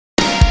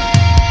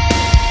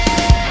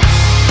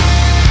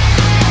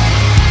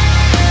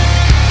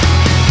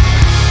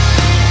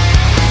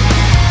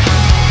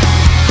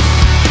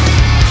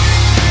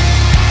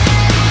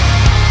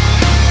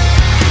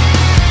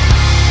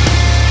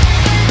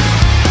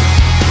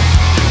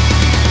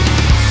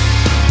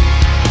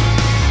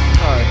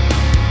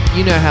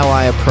You know how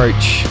I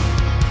approach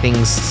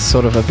things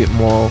sort of a bit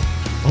more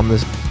on the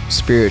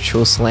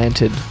spiritual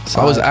slanted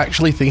side. I was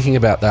actually thinking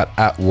about that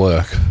at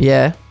work.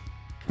 Yeah.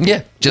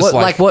 Yeah, just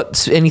What, like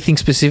what? Anything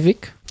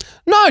specific?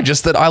 No,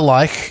 just that I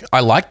like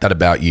that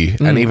about you.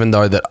 And even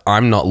though that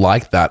I'm not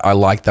like that, I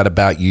like that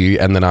about you.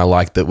 And then I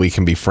like that we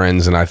can be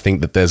friends. And I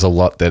think that there's a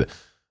lot that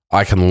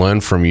I can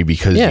learn from you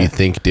because you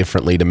think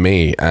differently to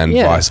me and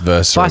vice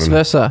versa. Vice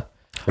versa.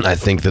 And I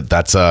think that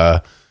that's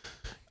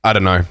I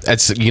don't know.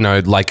 It's, you know,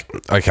 like,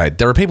 okay,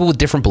 there are people with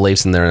different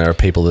beliefs and there are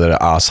people that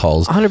are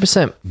assholes.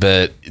 100%.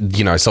 But,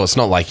 you know, so it's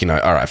not like, you know,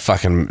 all right,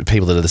 fucking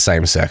people that are the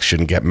same sex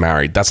shouldn't get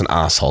married. That's an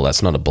asshole.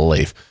 That's not a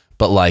belief.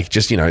 But like,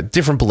 just, you know,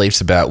 different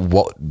beliefs about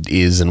what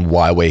is and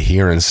why we're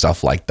here and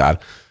stuff like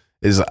that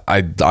is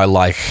I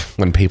like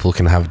when people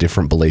can have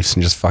different beliefs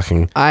and just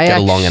fucking get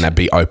along and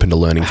be open to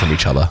learning from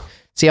each other.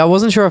 See, I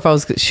wasn't sure if I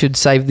should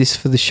save this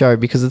for the show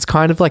because it's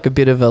kind of like a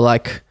bit of a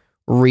like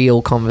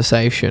real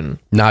conversation.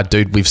 Nah,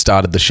 dude, we've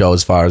started the show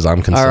as far as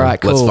I'm concerned. All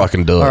right, cool. Let's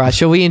fucking do it. All right,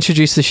 shall we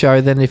introduce the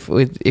show then if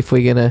we're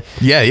gonna...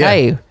 Yeah.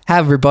 Hey, hi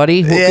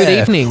everybody. Well,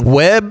 good evening.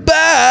 We're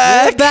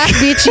back. We're back,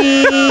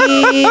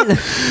 bitches.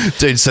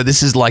 Dude, so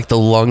this is like the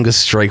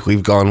longest streak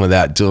we've gone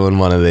without doing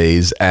one of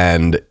these.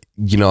 And,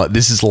 you know,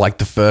 this is like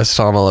the first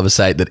time I'll ever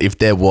say that if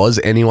there was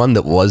anyone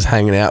that was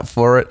hanging out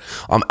for it,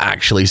 I'm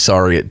actually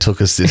sorry it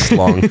took us this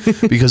long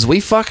because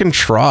we fucking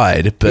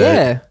tried, but...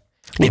 Yeah.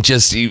 It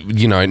just,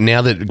 you know,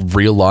 now that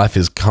real life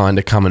is kind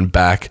of coming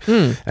back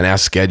and our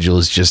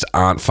schedules just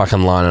aren't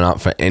fucking lining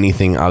up for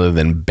anything other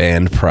than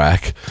band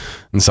prac.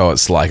 And so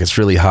it's like, it's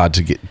really hard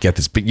to get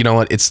this. But you know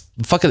what?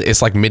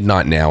 It's like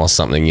midnight now or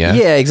something, yeah?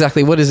 Yeah,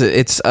 exactly. What is it?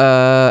 It's,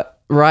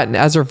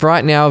 as of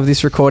right now of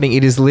this recording,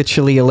 it is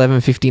literally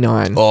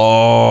 11:59.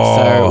 Oh.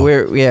 So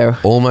we're,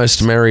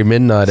 almost merry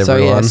midnight,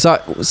 everyone. So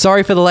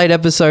sorry for the late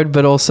episode,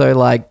 but also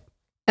like,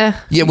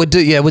 Yeah, we're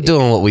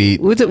doing what we...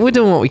 We're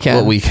doing what we can.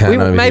 What we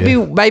can over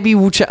here. Maybe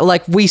we'll...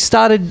 like, we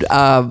started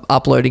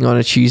uploading on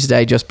a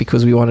Tuesday just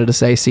because we wanted to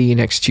say see you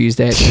next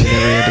Tuesday at the end of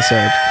every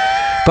episode.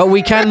 But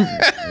we can...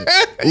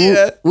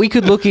 we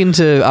could look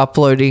into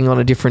uploading on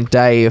a different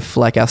day if,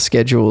 like, our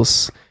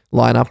schedules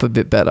line up a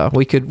bit better.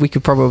 We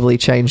could probably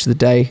change the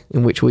day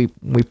in which we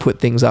put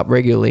things up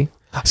regularly.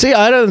 See,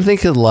 I don't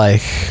think it,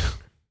 like...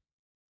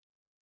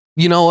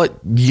 You know what?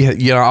 Yeah,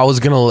 you know, I was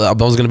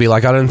gonna be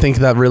like, I don't think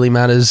that really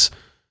matters...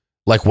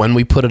 Like when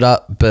we put it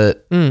up,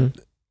 but... I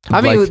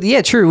mean,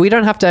 yeah, true. We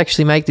don't have to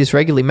actually make this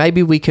regularly.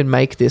 Maybe we can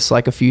make this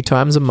like a few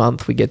times a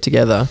month. We get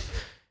together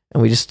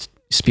and we just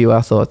spew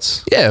our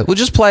thoughts. Yeah, we'll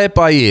just play it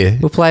by ear.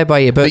 We'll play it by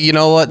ear, but you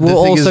know what? We'll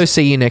also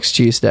see you next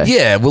Tuesday.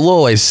 Yeah, we'll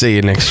always see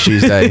you next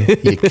Tuesday,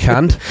 you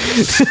cunt.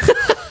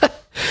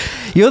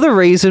 You're the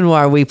reason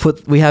why we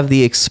have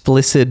the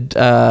explicit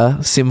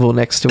symbol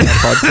next to our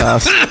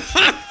podcast.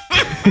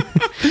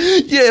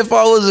 Yeah, if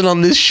I wasn't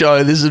on this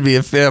show, this would be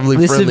a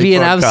family-friendly podcast. This would be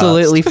an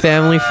absolutely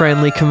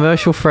family-friendly,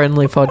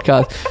 commercial-friendly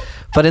podcast.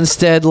 But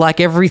instead, like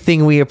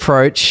everything we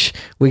approach,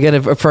 we're going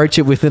to approach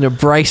it with an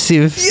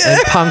abrasive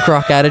and punk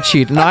rock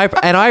attitude. And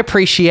I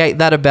appreciate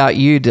that about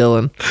you,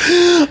 Dylan.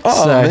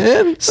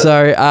 Man.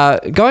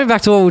 So going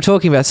back to what we're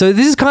talking about. So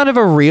this is kind of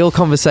a real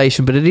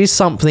conversation, but it is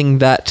something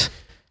that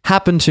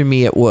happened to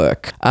me at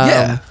work.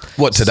 Yeah.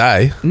 What,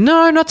 today?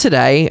 No, not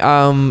today.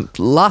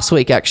 Last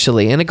week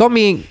actually, and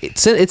it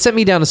sent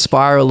me down a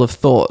spiral of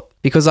thought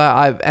because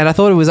I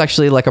thought it was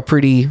actually like a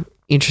pretty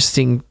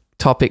interesting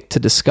topic to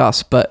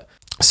discuss. But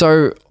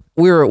so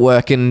we were at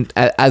work, and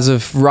as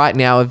of right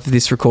now of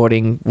this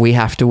recording, we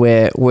have to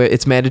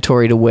it's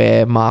mandatory to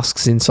wear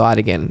masks inside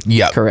again.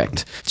 Yeah,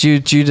 correct. Due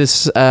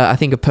to I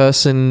think a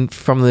person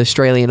from the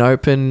Australian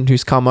Open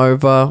who's come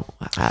over,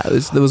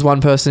 there was one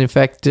person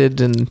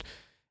infected and.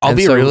 I'll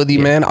be real with you,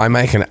 man. I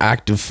make an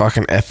active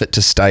fucking effort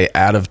to stay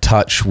out of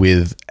touch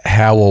with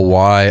how or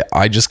why.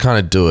 I just kind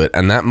of do it.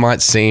 And that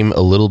might seem a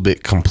little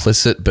bit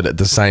complicit, but at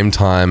the same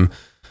time,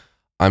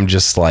 I'm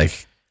just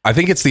like, I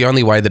think it's the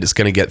only way that it's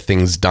going to get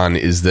things done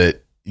is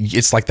that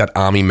it's like that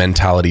army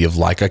mentality of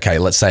like, okay,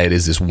 let's say it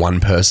is this one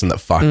person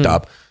that fucked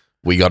up.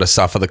 We got to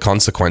suffer the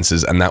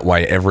consequences. And that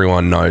way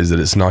everyone knows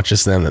that it's not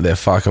just them that they're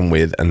fucking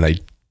with and they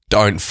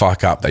don't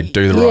fuck up. They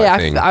do the right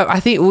thing. I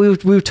think we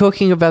were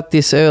talking about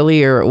this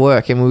earlier at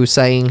work, and we were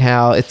saying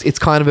how it's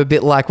kind of a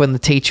bit like when the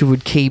teacher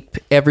would keep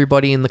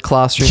everybody in the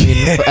classroom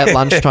at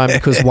lunchtime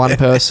because one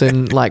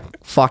person like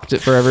fucked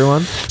it for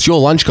everyone. It's your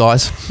lunch,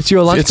 guys. It's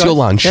your lunch. It's your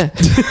lunch. Yeah.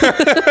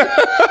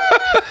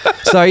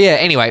 So yeah.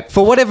 Anyway,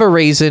 for whatever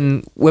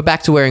reason, we're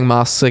back to wearing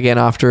masks again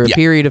after a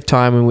period of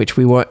time in which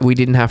we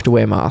didn't have to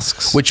wear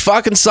masks, which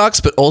fucking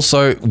sucks. But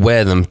also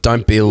wear them.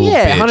 Don't be a little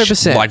bitch.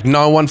 100%. Like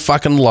no one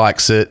fucking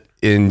likes it.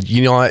 And,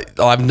 you know,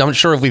 I'm not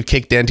sure if we've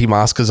kicked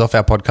anti-maskers off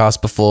our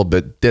podcast before,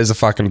 but there's a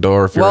fucking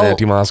door if you're an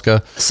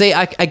anti-masker. See,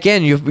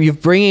 again, you're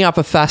bringing up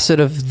a facet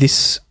of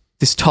this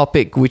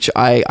topic, which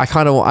I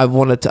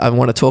want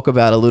to talk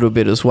about a little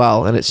bit as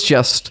well. And it's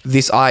just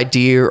this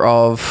idea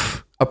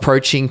of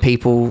approaching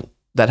people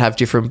that have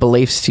different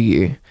beliefs to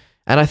you.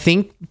 And I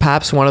think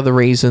perhaps one of the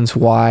reasons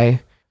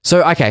why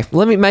So okay,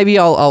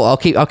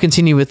 I'll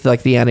continue with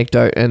like the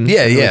anecdote and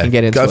Yeah, we can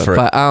get into go for it.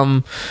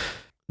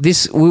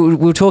 But we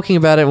were talking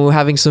about it and we were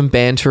having some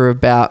banter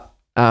about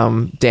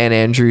Dan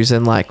Andrews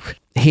and like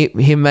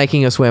him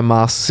making us wear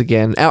masks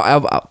again.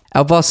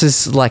 Our boss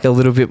is like a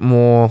little bit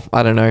more,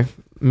 I don't know,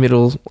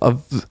 middle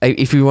of,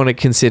 if you want to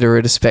consider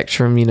it a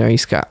spectrum, you know,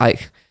 he's got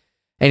like,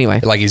 anyway.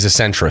 Like he's a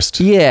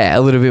centrist. Yeah,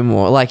 a little bit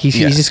more. Like he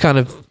just kind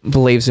of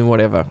believes in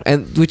whatever,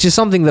 and which is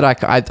something that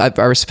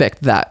I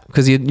respect that,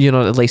 because you're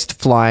not at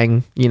least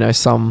flying, you know,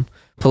 some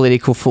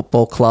political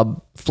football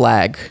club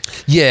flag.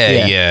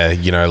 Yeah.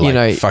 You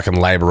know, fucking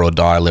Labor or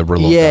die,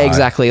 Liberal or die. Yeah,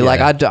 exactly. Yeah.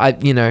 Like I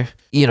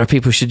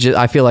people should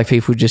I feel like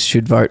people just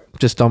should vote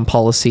just on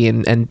policy,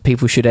 and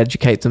people should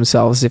educate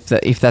themselves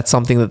if that's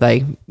something that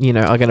they, you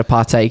know, are going to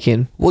partake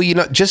in. Well, you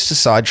know, just to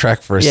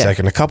sidetrack for a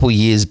second, a couple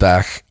years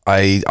back,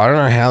 I don't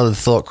know how the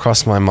thought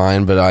crossed my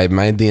mind, but I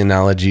made the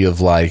analogy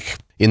of like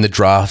in the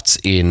drafts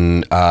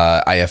in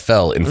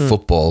AFL in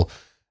football,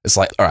 it's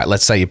like, all right,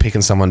 let's say you're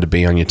picking someone to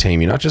be on your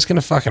team. You're not just going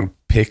to fucking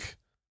pick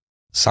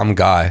some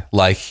guy.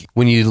 Like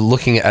when you're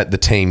looking at the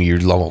team, you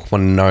want to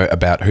know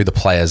about who the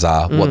players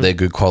are, what their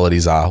good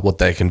qualities are, what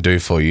they can do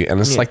for you. And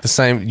it's like the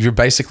same, you're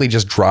basically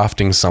just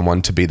drafting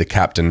someone to be the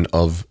captain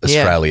of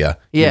Australia,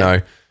 you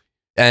know?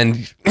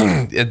 And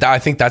I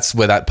think that's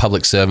where that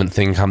public servant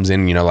thing comes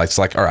in, you know, like, it's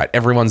like, all right,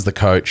 everyone's the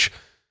coach.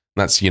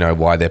 That's, you know,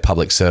 why they're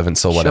public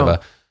servants or whatever.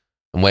 Sure.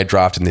 And we're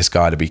drafting this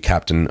guy to be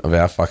captain of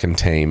our fucking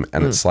team.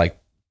 And it's like,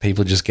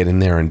 people just get in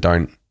there and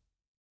don't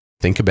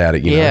think about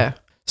it, you know?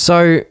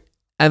 So,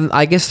 and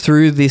I guess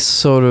through this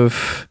sort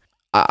of,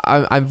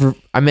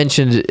 I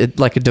mentioned it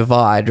like a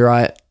divide,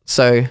 right?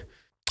 So,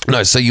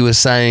 no. So you were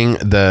saying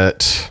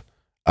that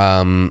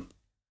Dan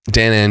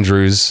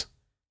Andrews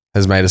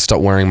has made us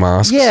stop wearing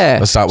masks.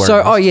 Yeah. Or start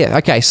wearing masks.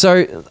 Okay.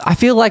 So I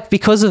feel like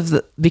because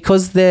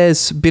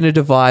there's been a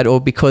divide,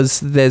 or because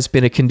there's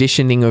been a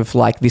conditioning of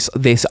like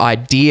this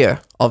idea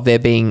of there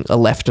being a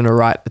left and a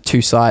right, the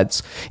two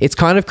sides, it's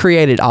kind of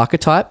created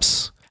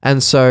archetypes,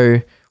 and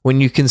so when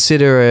you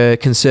consider a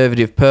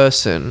conservative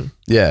person,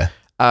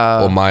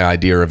 or my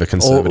idea of a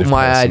conservative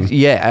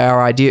person,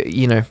 our idea,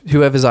 you know,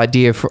 whoever's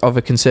idea of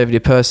a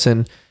conservative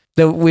person,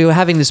 we were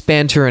having this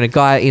banter, and a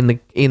guy in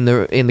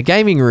the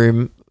gaming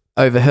room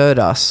overheard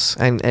us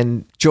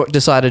and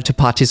decided to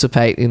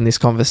participate in this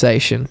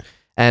conversation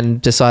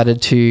and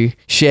decided to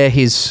share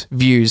his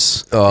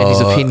views and his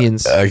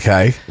opinions.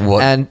 Okay,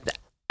 what?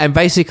 And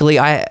basically,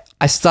 I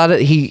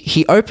started.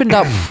 He opened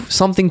up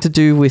something to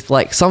do with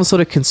like some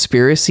sort of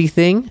conspiracy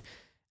thing,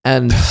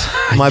 and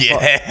my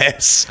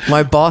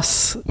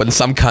boss, when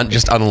some cunt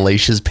just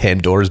unleashes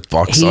Pandora's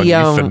box on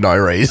you for no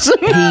reason.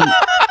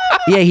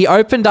 He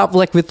opened up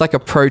like with like a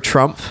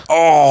pro-Trump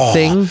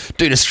thing.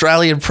 Dude,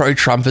 Australian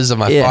pro-Trumpers are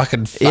my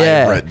fucking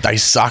favorite. They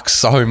suck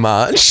so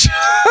much.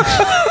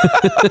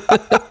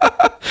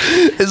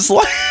 It's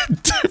like,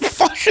 dude,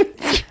 fucking.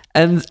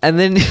 And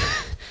then.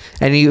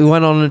 And he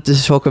went on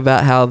to talk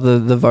about how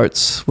the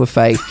votes were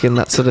fake and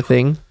that sort of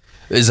thing.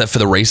 Is that for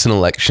the recent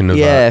election?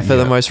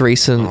 The most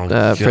recent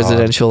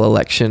presidential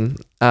election.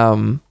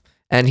 And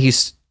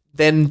he's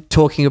then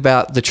talking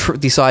about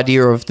this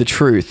idea of the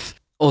truth.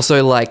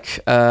 Also,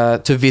 like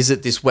to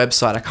visit this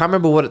website. I can't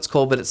remember what it's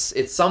called, but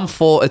it's some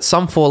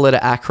four-letter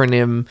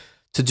acronym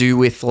to do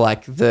with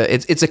like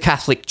it's a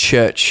Catholic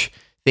church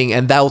thing,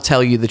 and they'll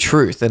tell you the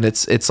truth. And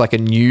it's like a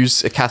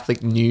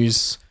Catholic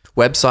news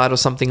website or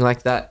something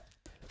like that.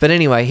 But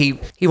anyway,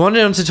 he wanted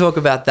him to talk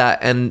about that,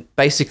 and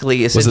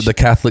basically, was it the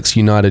Catholics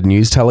United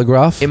News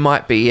Telegraph? It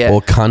might be, yeah,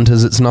 or cunt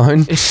as it's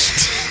known.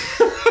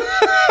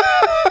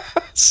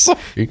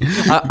 Sorry.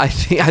 I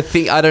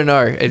think I don't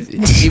know.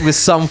 It was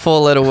some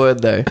four-letter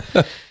word though,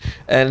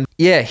 and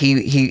yeah,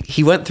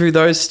 he went through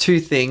those two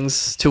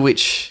things, to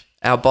which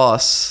our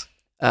boss,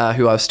 who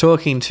I was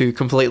talking to,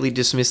 completely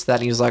dismissed that.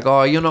 And he was like,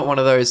 "Oh, you're not one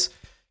of those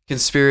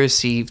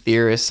conspiracy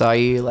theorists, are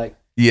you?" Like,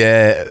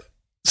 yeah.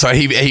 So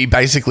he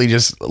basically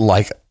just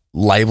like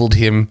labeled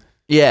him,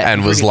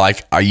 and was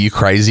like, "Are you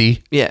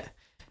crazy?" Yeah,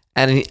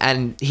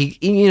 and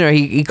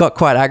he got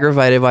quite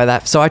aggravated by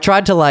that. So I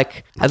tried to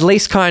like at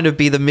least kind of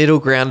be the middle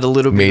ground a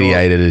little bit,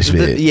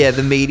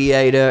 the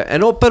mediator,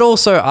 but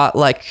also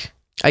like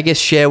I guess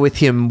share with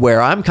him where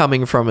I'm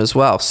coming from as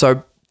well.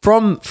 So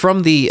from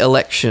the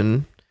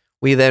election,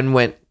 we then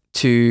went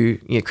to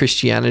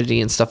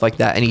Christianity and stuff like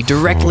that, and he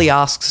directly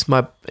asks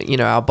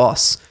our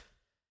boss,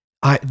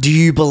 do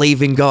you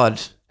believe in God?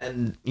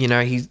 And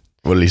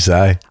what did he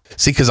say?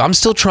 See, because I'm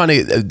still trying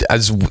to,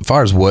 as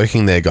far as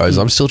working there goes,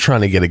 I'm still trying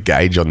to get a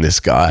gauge on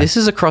this guy. This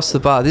is across the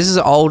bar. This is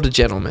an older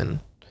gentleman.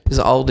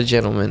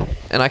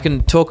 And I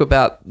can talk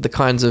about the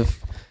kinds of,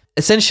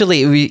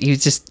 essentially he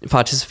was just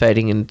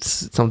participating in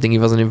something he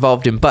wasn't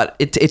involved in, but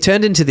it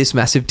turned into this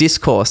massive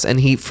discourse,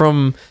 and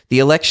from the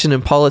election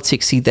and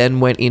politics, he then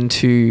went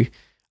into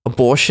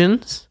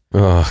abortions.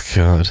 Oh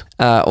God.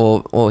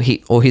 Or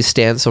his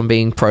stance on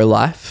being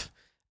pro-life.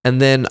 And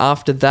then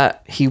after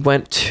that, he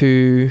went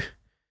to,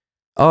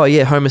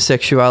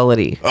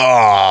 homosexuality.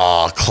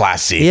 Oh,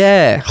 classic.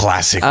 Yeah.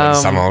 Classic when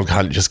someone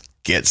can't just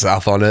gets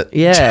up on it.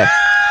 Yeah.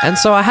 And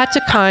so I had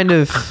to kind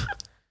of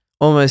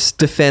almost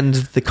defend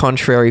the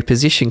contrary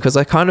position because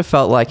I kind of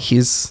felt like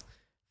his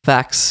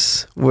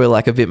facts were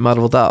like a bit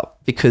muddled up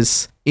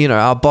because, you know,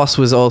 our boss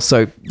was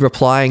also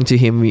replying to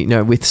him, you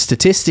know, with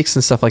statistics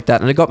and stuff like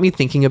that. And it got me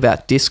thinking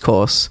about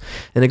discourse,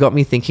 and it got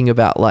me thinking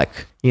about like,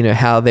 you know,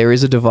 how there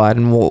is a divide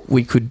and what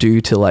we could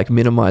do to like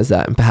minimize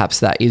that. And perhaps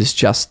that is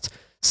just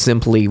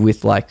simply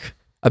with like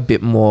a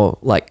bit more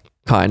like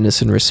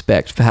kindness and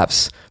respect,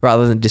 perhaps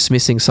rather than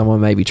dismissing someone,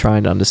 maybe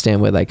trying to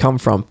understand where they come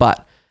from,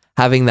 but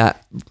having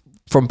that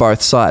from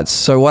both sides.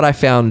 So what I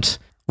found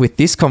with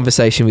this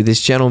conversation with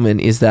this gentleman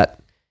is that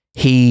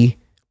he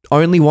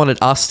only wanted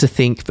us to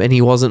think, and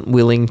he wasn't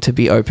willing to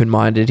be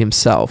open-minded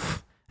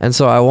himself. And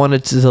so I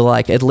wanted to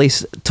like at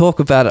least talk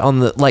about it on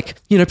the, like,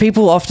 you know,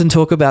 people often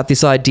talk about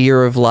this idea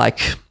of like,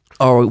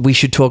 oh, we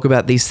should talk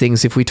about these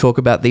things. If we talk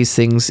about these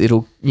things,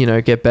 it'll, you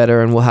know, get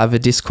better and we'll have a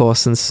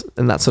discourse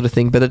and that sort of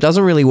thing. But it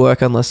doesn't really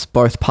work unless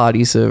both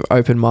parties are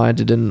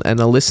open-minded and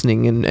are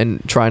listening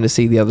and trying to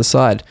see the other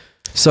side.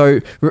 So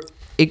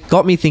it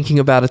got me thinking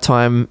about a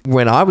time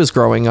when I was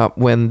growing up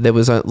when there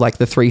was like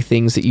the three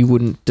things that you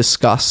wouldn't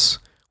discuss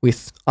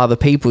with other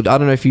people. I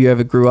don't know if you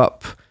ever grew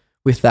up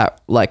with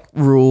that like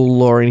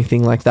rule or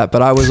anything like that,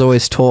 but I was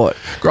always taught.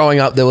 Growing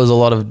up, there was a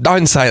lot of,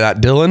 don't say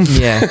that, Dylan.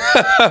 Yeah.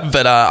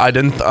 But I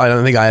don't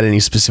think I had any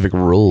specific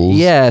rules.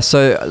 Yeah,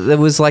 so there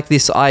was like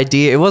this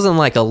idea, it wasn't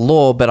like a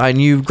law, but I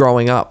knew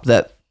growing up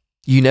that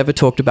you never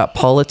talked about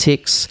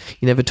politics,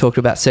 you never talked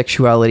about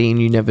sexuality,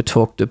 and you never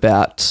talked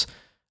about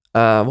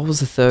what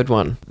was the third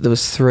one? There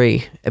was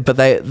three, but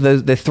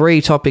they're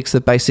three topics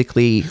that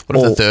basically. What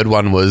if the third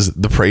one was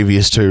the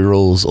previous two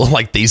rules, or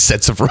like these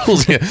sets of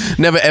rules? Yeah.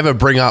 Never ever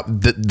bring up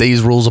that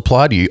these rules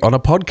apply to you on a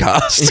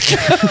podcast.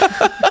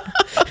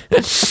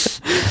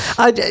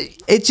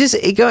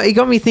 It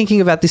got me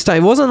thinking about this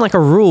time. It wasn't like a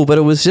rule, but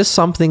it was just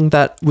something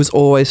that was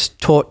always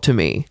taught to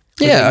me.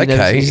 Yeah.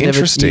 Okay.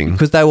 Interesting.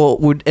 Because they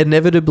would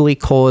inevitably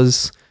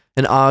cause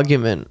an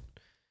argument.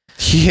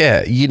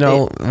 Yeah, you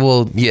know,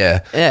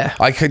 yeah.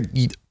 I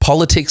could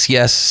politics,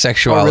 yes.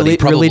 Sexuality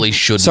probably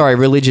should. Sorry,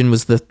 religion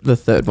was the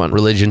third one.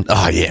 Religion.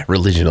 Oh yeah,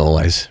 religion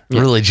always.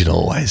 Yeah. Religion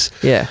always.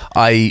 Yeah.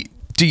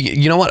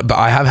 You know what? But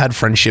I have had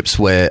friendships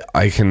where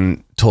I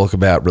can talk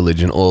about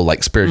religion or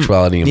like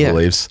spirituality and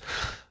beliefs,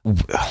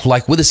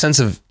 like with a sense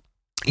of,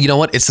 you know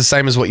what? It's the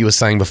same as what you were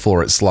saying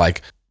before. It's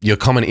like your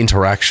common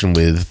interaction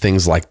with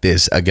things like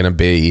this are going to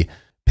be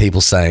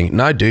people saying,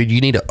 no, dude, you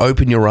need to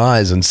open your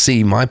eyes and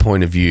see my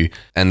point of view.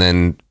 And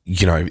then,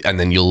 you know,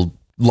 you'll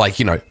like,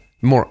 you know,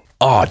 more,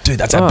 oh, dude,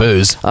 that's our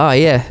booze. Oh,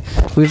 yeah.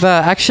 We've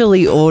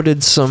actually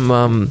ordered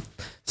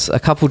a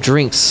couple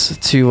drinks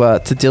to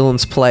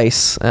Dylan's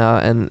place,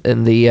 and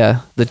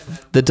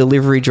the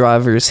delivery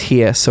driver is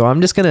here. So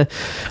I'm just gonna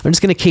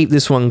keep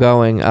this one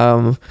going.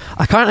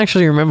 I can't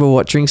actually remember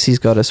what drinks he's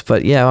got us,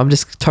 but yeah, I'm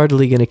just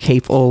totally gonna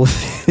keep all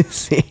of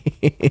this.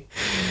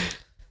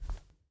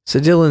 So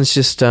Dylan's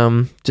just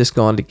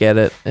gone to get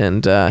it,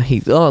 and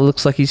it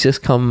looks like he's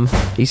just come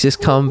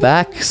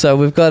back. So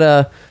we've got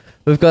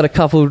a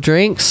couple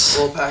drinks.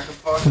 Full pack of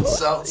fucking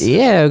seltzers.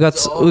 Yeah, we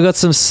got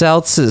some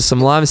seltzers, some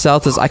lime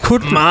seltzers. I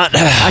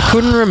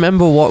couldn't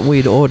remember what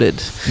we'd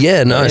ordered.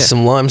 Yeah, no,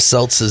 some lime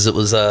seltzers. It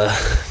was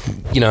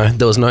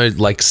there was no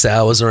like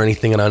sours or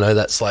anything, and I know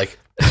that's like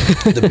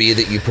the beer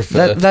that you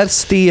prefer.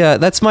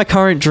 That's my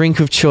current drink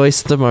of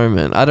choice at the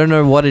moment. I don't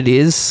know what it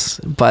is,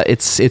 but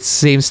it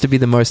seems to be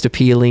the most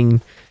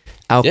appealing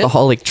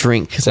alcoholic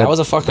drink. Sours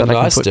are fucking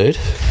nice, dude.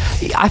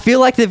 I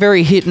feel like they're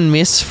very hit and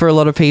miss for a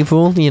lot of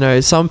people. You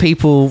know, some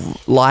people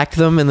like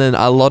them, and then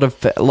a lot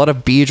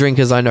of beer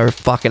drinkers I know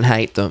fucking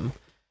hate them.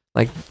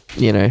 Like,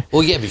 you know.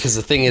 Well, yeah, because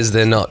the thing is,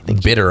 they're not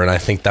bitter, and I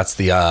think that's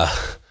the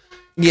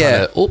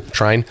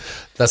train.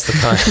 That's the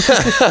kind.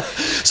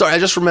 Sorry, I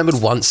just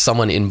remembered once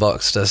someone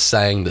inboxed us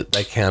saying that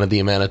they counted the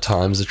amount of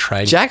times a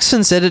train.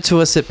 Jackson said it to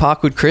us at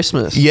Parkwood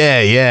Christmas.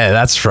 Yeah,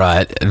 that's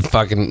right. And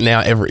fucking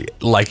now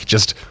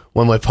just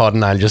when we're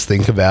podding, I just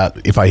think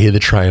about if I hear the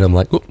train, I'm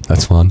like, oh,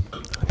 that's one.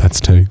 That's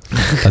two.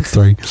 That's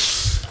three.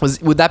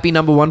 Would that be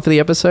number one for the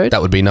episode?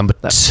 That would be number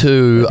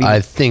two, I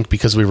think,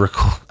 because we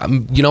record.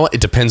 You know what?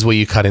 It depends where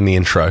you cut in the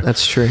intro.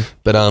 That's true.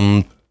 But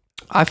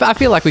I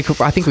feel like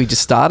I think we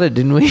just started,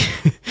 didn't we?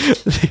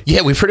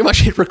 Yeah, we pretty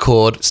much hit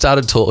record,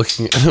 started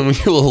talking, and then we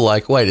were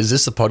like, wait, is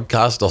this a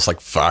podcast? I was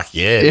like, fuck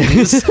yeah, it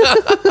is.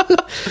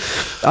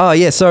 Oh,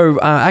 yeah. So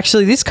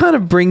actually, this kind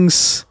of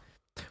brings...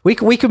 We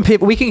can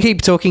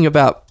keep talking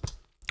about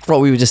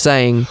what we were just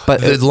saying,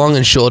 but... The long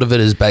and short of it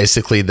is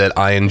basically that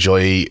I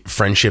enjoy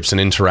friendships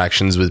and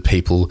interactions with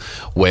people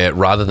where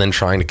rather than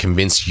trying to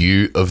convince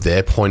you of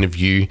their point of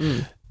view,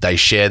 they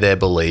share their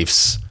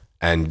beliefs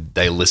and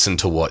they listen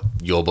to what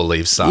your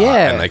beliefs are,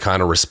 and they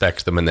kind of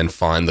respect them and then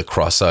find the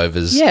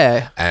crossovers,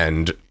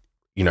 and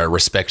you know,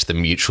 respect the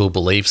mutual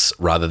beliefs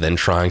rather than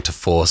trying to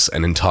force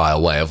an entire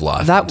way of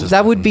life.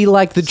 That would be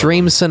like the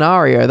dream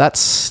scenario.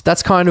 That's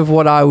kind of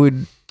what I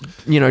would,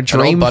 you know,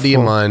 dream. An old buddy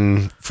of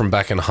mine from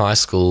back in high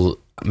school,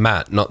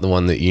 Matt, not the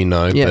one that you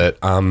know, but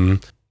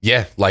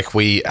yeah, like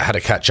we had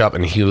a catch up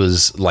and he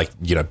was like,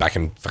 you know, back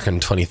in fucking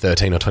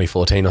 2013 or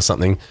 2014 or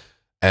something.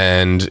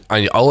 And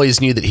I always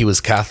knew that he was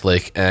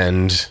Catholic,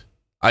 and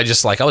I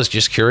was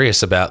just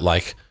curious about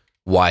like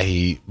why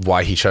he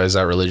chose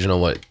that religion, or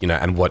what, you know,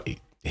 and what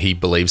he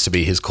believes to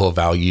be his core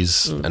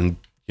values, and,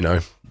 you know,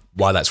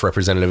 why that's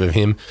representative of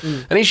him.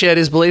 And he shared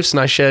his beliefs, and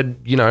I shared,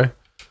 you know,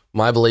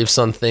 my beliefs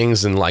on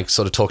things, and like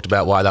sort of talked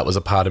about why that was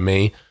a part of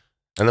me.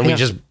 And then we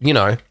just, you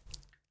know,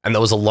 and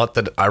there was a lot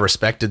that I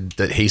respected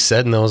that he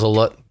said, and there was a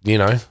lot, you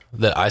know,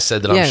 that I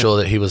said that I'm sure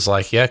that he was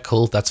like, yeah,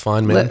 cool, that's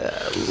fine, man.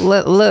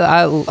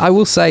 I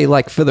will say,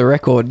 like, for the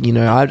record, you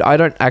know, I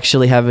don't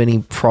actually have any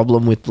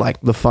problem with like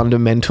the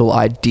fundamental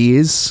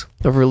ideas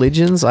of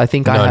religions. I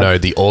think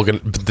the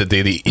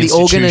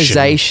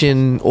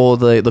organization or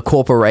the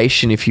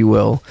corporation, if you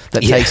will,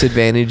 that takes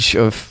advantage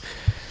of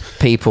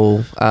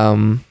people,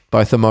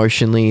 both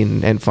emotionally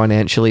and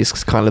financially, is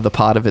kind of the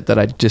part of it that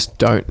I just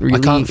don't really. I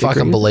can't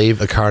fucking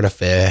believe A Current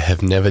Affair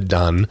have never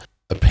done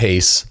a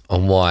piece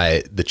on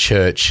why the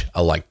church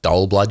are like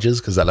dole bludgers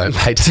because they don't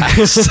pay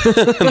tax.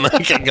 And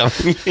they can go,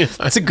 you know.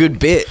 That's a good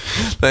bit.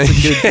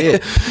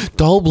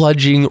 Dole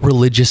bludging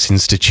religious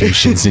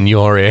institutions in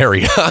your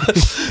area.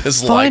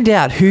 Find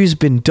out who's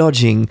been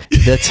dodging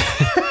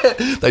that.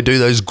 They do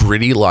those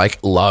gritty, like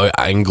low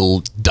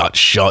angle Dutch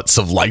shots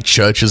of like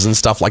churches and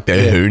stuff, like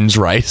they're hoons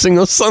racing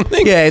or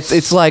something. Yeah,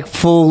 it's like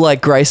full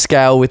like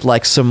grayscale with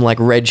like some like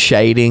red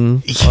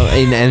shading,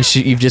 and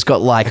you've just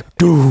got like,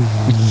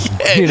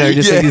 you know,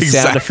 just like these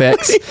sound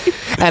effects,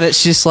 and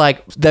it's just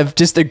like they've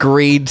just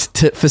agreed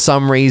to, for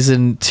some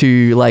reason,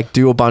 to like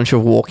do a bunch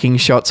of walking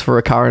shots for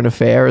A Current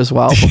Affair as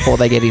well before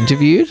they get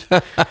interviewed.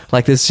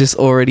 Like there's just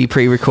already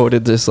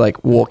pre-recorded this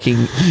like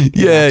walking.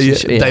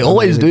 They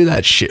always do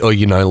that shit, or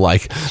you know,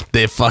 like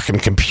they're fucking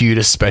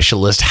computer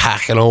specialist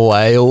hacking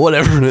away or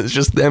whatever, and it's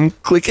just them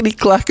clickety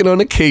clacking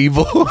on a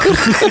keyboard.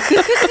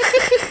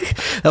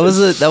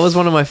 That was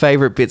one of my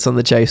favorite bits on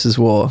The Chasers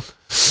War.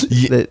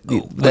 The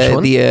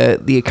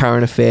A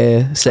Current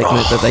Affair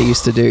segment that they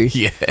used to do.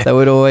 Yeah, they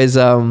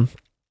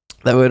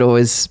would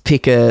always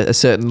pick a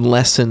certain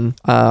lesson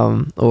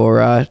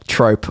or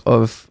trope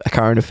of A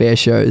Current Affair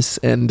shows,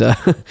 and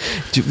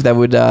they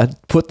would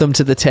put them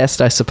to the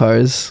test, I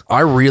suppose. I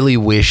really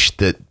wish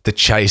that The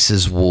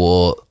Chasers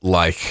War,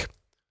 like,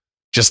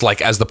 just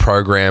like as the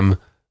program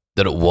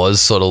that it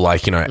was, sort of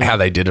like, you know, how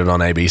they did it on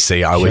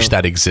ABC, I wish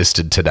that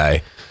existed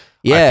today.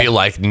 Yeah. I feel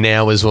like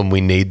now is when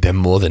we need them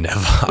more than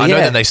ever. I know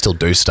that they still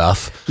do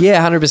stuff.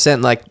 Yeah,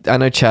 100%. Like I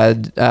know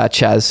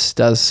Chaz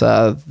does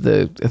I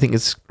think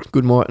it's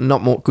Good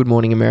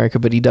Morning America,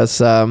 but he does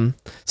some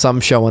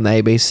show on the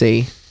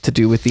ABC to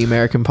do with the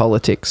American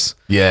politics.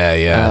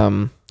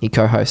 Yeah. He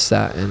co-hosts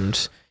that,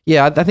 and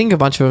I think a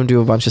bunch of them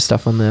do a bunch of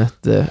stuff on the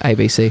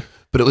ABC.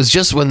 But it was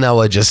just when they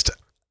were just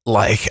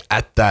like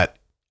at that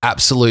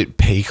absolute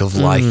peak of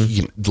like,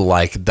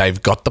 like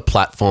they've got the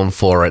platform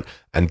for it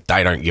and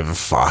they don't give a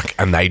fuck,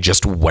 and they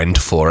just went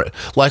for it.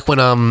 Like when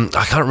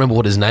I can't remember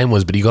what his name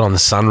was, but he got on the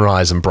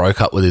Sunrise and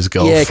broke up with his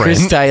girlfriend. Yeah,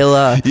 Chris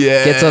Taylor.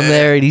 Gets on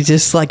there and he's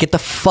just like, get the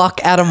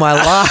fuck out of my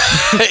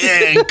life.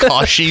 And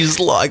Koshi's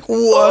like,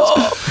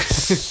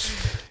 what?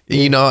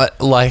 You know,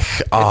 like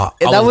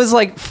that was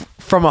like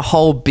from a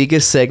whole bigger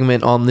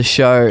segment on the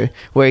show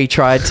where he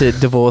tried to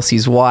divorce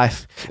his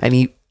wife, and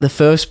the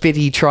first bit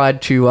he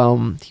tried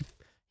to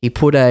he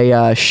put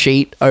a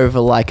sheet over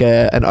like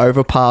an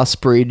overpass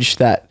bridge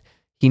that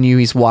he knew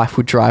his wife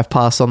would drive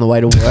past on the way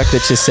to work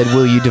that just said,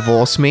 "Will you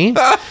divorce me?"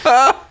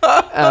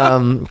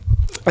 And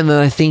then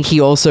I think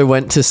he also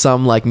went to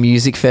some like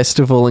music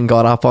festival and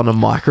got up on a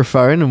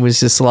microphone and was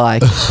just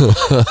like,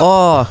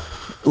 "Oh,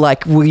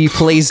 like, will you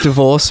please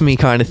divorce me,"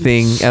 kind of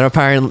thing. And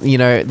apparently, you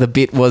know, the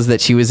bit was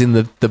that she was in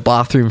the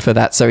bathroom for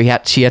that, so he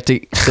had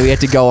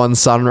to go on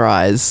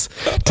Sunrise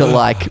to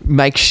like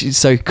make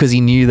because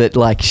he knew that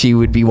like she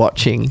would be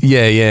watching.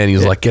 Yeah, and he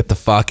was like, "Get the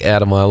fuck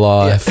out of my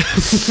life."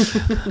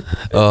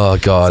 Oh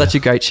god, such a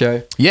great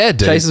show. Yeah,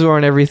 dude. Chases War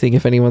on everything.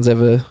 If anyone's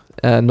ever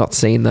not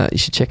seen that, you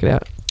should check it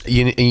out.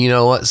 You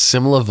know what?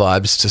 Similar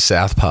vibes to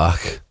South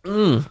Park.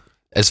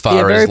 As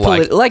far as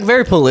like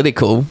very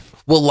political.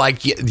 Well, like,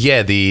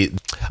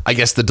 I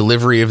guess the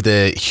delivery of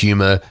the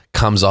humor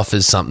comes off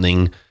as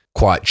something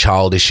quite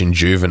childish and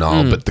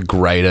juvenile, but the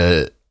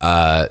greater,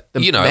 like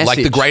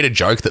the greater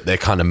joke that they're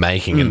kind of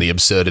making and the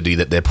absurdity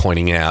that they're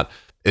pointing out,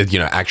 you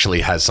know,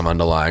 actually has some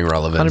underlying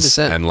relevance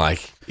 100%. And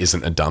like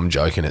isn't a dumb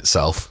joke in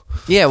itself.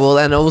 Yeah, well,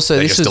 and also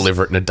they just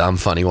deliver it in a dumb,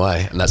 funny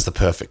way, and that's the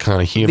perfect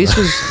kind of humor.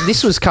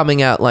 This was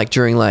coming out like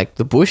during like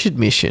the Bush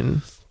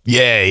admission.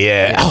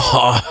 Yeah.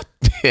 Oh,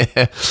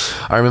 yeah.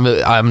 I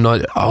remember.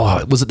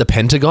 Was it the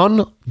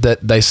Pentagon that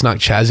they snuck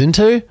Chaz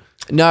into?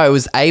 No, it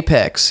was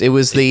Apex. It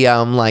was the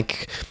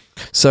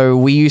So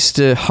we used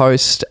to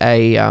host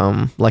a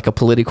like a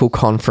political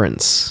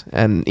conference,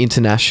 and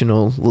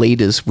international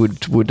leaders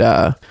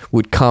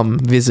would come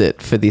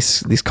visit for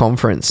this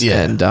conference.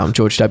 Yeah. And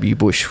George W.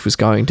 Bush was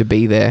going to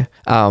be there.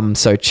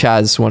 So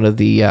Chaz, one of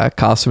the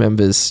cast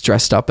members,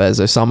 dressed up as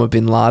Osama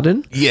bin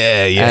Laden.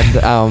 Yeah, yeah.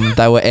 And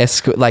they were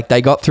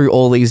they got through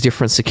all these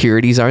different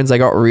security zones. They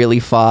got really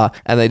far,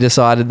 and they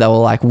decided they were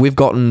like, we've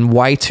gotten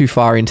way too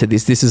far into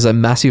this. This is a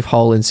massive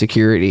hole in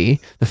security.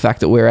 The fact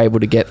that we're able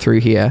to get through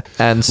here,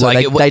 and so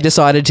they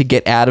decided to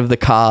get out of the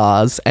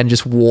cars and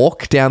just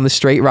walk down the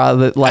street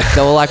rather than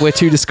they were like, we're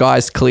too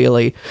disguised.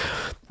 Clearly,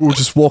 we'll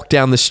just walk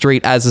down the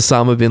street as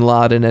Osama bin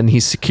Laden and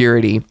his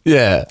security.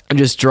 Yeah. And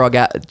just jog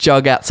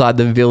outside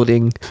the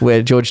building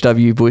where George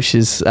W. Bush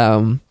is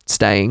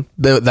staying.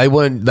 They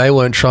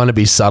weren't trying to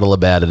be subtle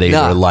about it either.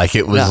 No. Like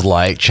it was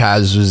like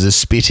Chaz was a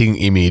spitting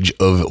image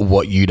of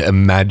what you'd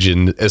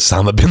imagine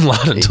Osama bin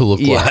Laden to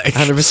look like.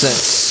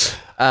 100%.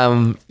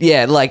 And they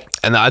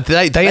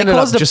ended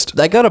up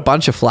they got a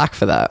bunch of flack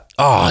for that.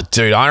 Oh,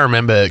 dude, I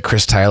remember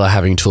Chris Taylor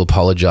having to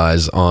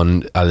apologize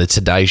on the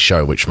Today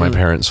Show, which my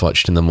parents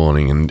watched in the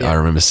morning, and I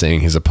remember seeing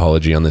his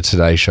apology on the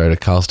Today Show to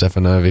Karl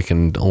Stefanovic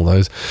and all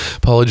those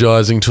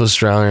apologizing to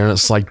Australia, and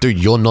it's like,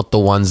 dude, you're not the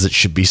ones that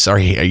should be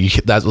sorry.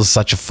 That was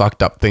such a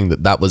fucked up thing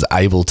that was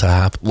able to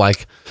happen.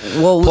 Like,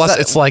 well, plus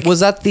it's like, was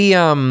that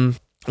the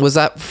was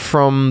that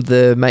from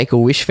the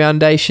Make-A-Wish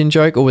Foundation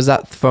joke, or was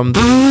that from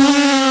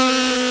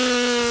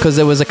because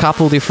there was a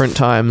couple different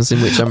times in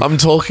which I'm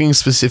talking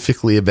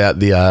specifically about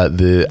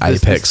the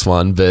Apex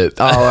one, but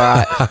all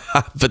right.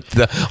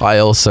 but I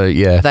also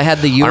they had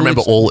the eulogy, I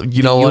remember all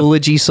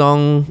eulogy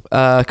song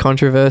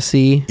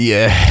controversy.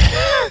 Yeah,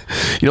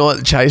 you know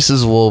what?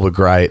 Chase's War were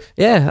great.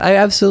 Yeah, I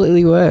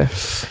absolutely were.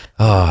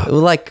 Oh.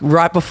 Like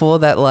right before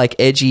that, like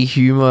edgy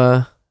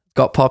humor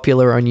got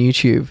popular on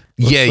YouTube.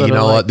 Yeah, you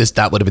know what?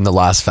 That would have been the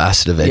last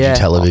facet of edgy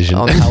television.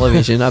 On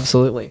television,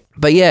 absolutely.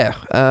 But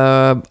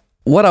yeah.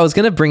 What I was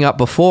going to bring up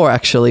before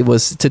actually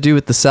was to do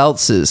with the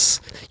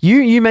seltzers.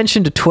 You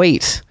mentioned a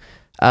tweet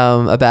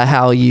about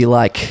how you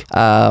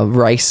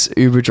race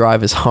Uber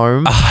drivers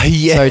home.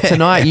 Yeah. So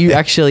tonight you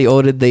actually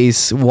ordered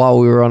these while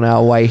we were on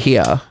our way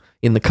here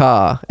in the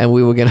car, and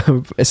we were going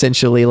to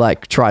essentially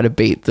try to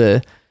beat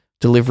the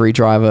delivery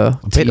driver.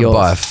 Beat him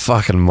by a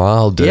fucking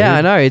mile, dude. Yeah,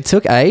 I know. It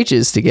took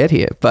ages to get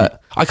here,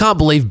 but I can't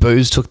believe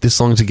booze took this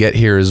long to get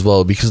here as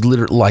well, because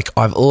literally,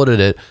 I've ordered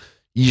it.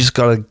 You just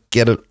got to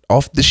get it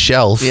off the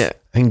shelf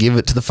and give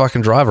it to the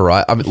fucking driver,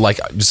 right? I mean,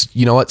 just,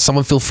 you know what?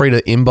 Someone feel free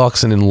to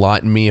inbox and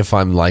enlighten me if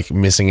I'm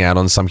missing out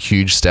on some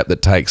huge step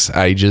that takes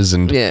ages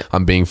and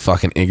I'm being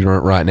fucking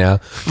ignorant right now.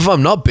 If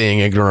I'm not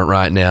being ignorant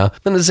right now,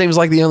 then it seems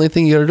like the only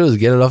thing you got to do is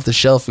get it off the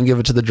shelf and give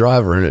it to the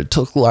driver. And it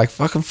took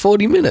fucking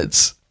 40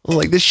 minutes.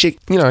 This shit,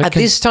 At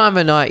this time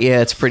of night,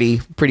 it's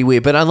pretty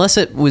weird. But unless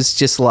it was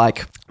just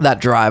that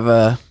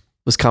driver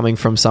was coming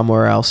from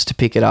somewhere else to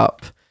pick it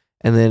up,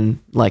 and then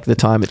the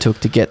time it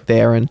took to get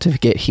there and to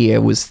get here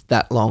was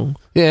that long.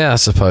 Yeah, I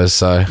suppose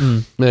so.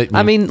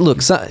 I mean, look,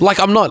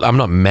 I'm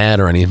not mad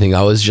or anything.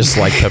 I was just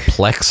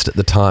perplexed at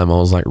the time. I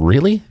was like,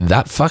 really?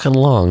 That fucking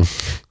long?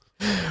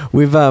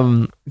 We've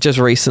just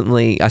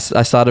recently I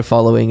started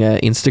following an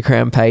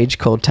Instagram page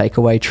called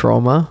Takeaway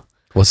Trauma.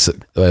 What's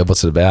it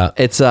about?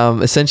 It's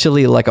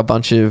essentially a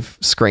bunch of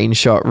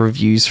screenshot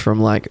reviews from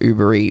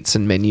Uber Eats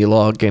and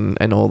Menulog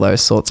and all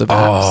those sorts of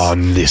apps. Oh,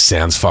 this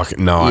sounds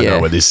fucking... No, I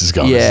know where this is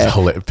going. Yeah. This is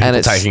hilarious.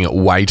 People taking it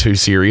way too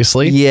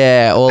seriously.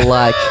 Yeah, or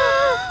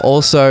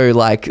also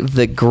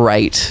the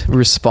great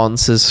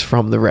responses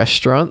from the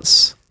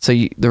restaurants. So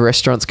the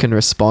restaurants can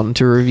respond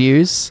to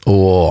reviews.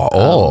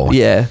 Oh.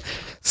 Yeah.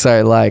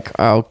 So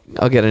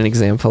I'll get an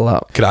example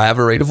up. Could I have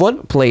a read of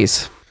one?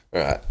 Please.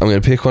 All right. I'm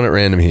going to pick one at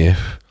random here.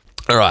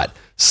 All right.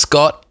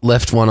 Scott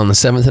left one on the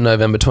 7th of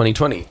November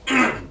 2020.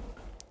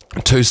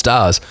 2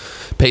 stars.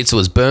 Pizza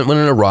was burnt when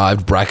it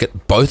arrived,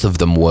 bracket, both of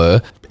them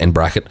were, end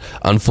bracket.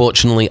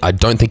 Unfortunately, I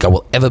don't think I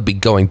will ever be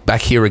going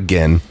back here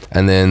again.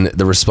 And then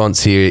the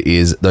response here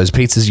is, those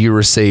pizzas you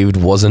received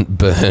wasn't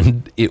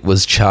burned, it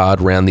was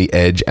charred round the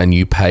edge and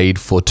you paid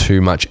for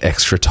too much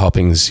extra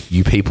toppings.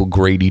 You people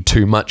greedy,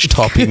 too much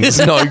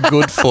toppings, no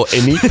good for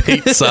any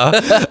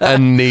pizza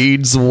and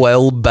needs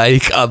well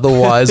bake,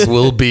 otherwise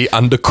will be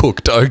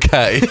undercooked,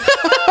 okay?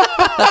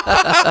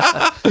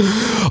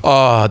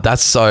 Oh,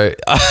 that's so...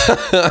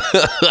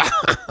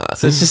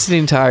 So it's just an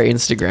entire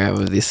Instagram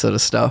of this sort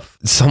of stuff.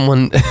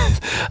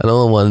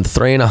 Another one,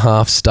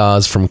 3.5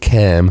 stars from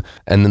Cam,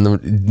 and then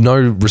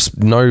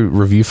no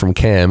review from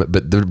Cam,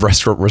 but the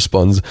restaurant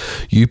responds,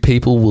 you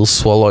people will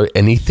swallow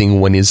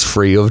anything when is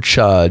free of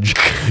charge.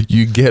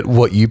 You get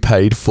what you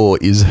paid for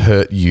is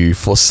hurt you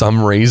for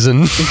some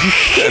reason.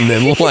 And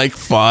then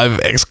 5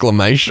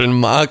 exclamation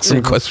marks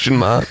and question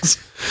marks.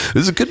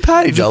 This is a good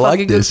page. I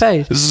like this. Good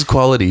page. This is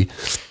quality.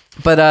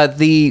 But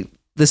the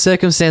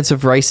circumstance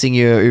of racing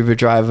your Uber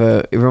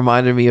driver, it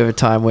reminded me of a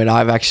time when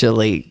I've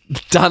actually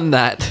done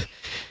that.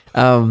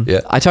 But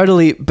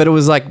it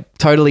was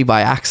totally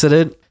by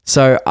accident.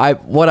 So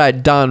what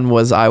I'd done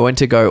was I went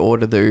to go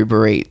order the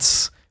Uber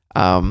Eats,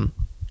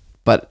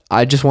 but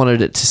I just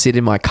wanted it to sit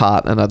in my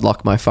cart and I'd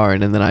lock my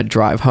phone and then I'd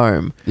drive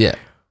home. Yeah.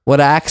 What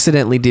I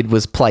accidentally did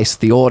was place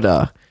the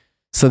order.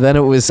 So then it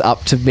was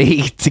up to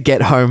me to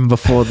get home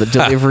before the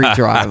delivery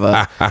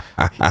driver.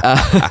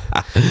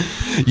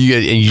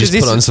 You just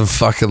 'Cause put on some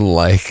fucking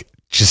like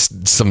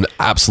just some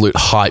absolute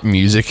hype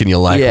music and you're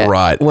like, Yeah,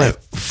 right, went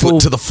full-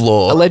 foot to the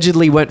floor.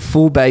 Allegedly went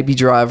full Baby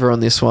Driver on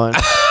this one.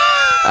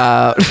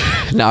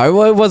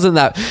 No, it wasn't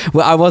that.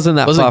 Well, I wasn't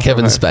that. Wasn't far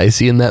Kevin from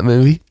Spacey in that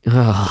movie?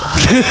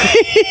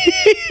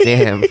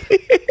 Damn.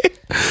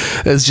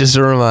 It's just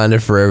a reminder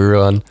for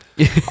everyone.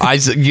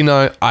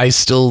 I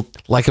still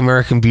like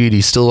American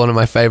Beauty, still one of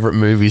my favorite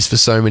movies for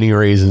so many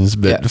reasons,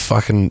 but Yeah.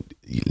 fucking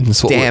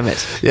Damn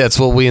it. Yeah, it's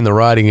what we in the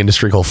writing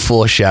industry call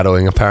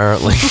foreshadowing,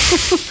 apparently.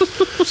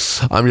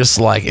 I'm just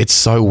like, it's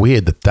so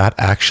weird that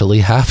actually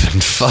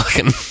happened.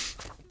 Fucking.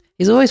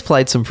 He's always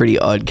played some pretty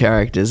odd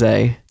characters,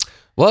 eh?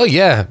 Well,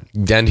 yeah.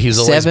 And he's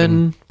always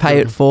been. Pay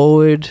It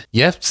Forward.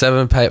 Yeah,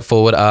 7, Pay It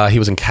Forward. He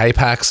was in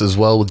K-Pax as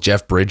well with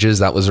Jeff Bridges.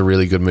 That was a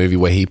really good movie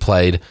where he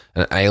played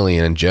an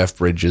alien and Jeff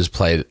Bridges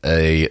played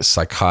a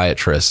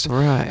psychiatrist.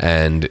 Right.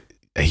 And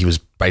he was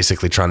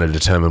basically trying to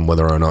determine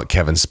whether or not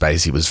Kevin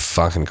Spacey was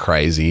fucking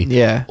crazy.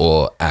 Yeah.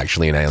 Or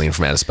actually an alien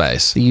from outer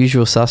space. The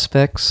Usual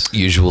Suspects.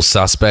 Usual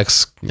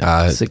Suspects.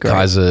 a great-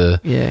 Kaiser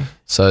Yeah.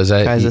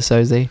 Soze. Kaiser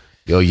Soze.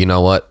 Yo, you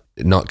know what?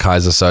 Not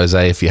Kaiser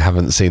Soze if you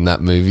haven't seen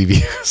that movie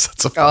because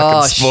it's a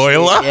fucking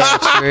spoiler. Shit.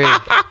 Yeah,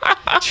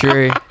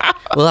 true.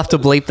 We'll have to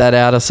bleep that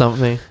out or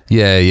something.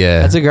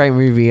 Yeah. That's a great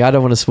movie. I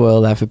don't want to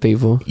spoil that for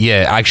people.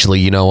 Yeah, actually,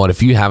 you know what?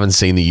 If you haven't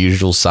seen The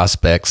Usual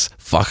Suspects,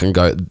 fucking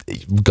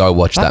go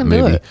watch that Fucking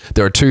do movie. it.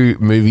 There are 2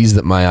 movies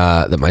that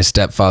my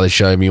stepfather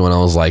showed me when I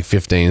was like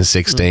 15,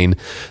 16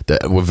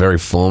 that were very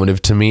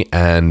formative to me,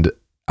 and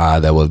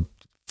they were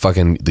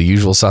fucking The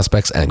Usual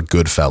Suspects and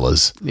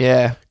Goodfellas.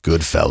 Yeah.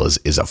 Goodfellas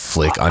is a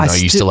flick. I know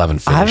you still haven't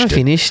finished it. I haven't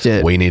finished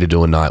it. We need to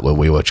do a night where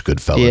we watch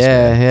Goodfellas.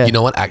 Yeah, man. yeah. You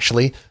know what?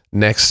 Actually,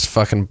 next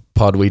fucking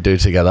pod we do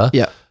together,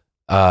 Yeah.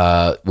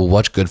 we'll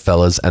watch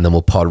Goodfellas and then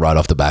we'll pod right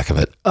off the back of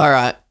it. All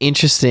right.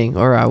 Interesting.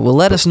 All right. Well,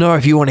 let us know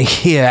if you want to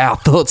hear our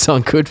thoughts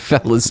on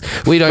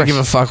Goodfellas. We don't give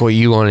a fuck what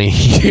you want to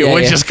hear. Yeah,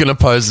 We're yeah. just going to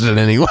post it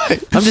anyway.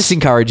 I'm just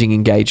encouraging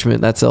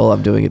engagement. That's all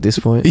I'm doing at this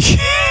point.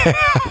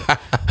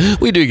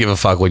 We do give a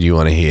fuck what you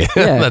want to hear.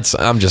 Yeah.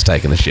 I'm just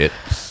taking the shit.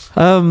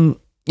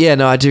 Yeah,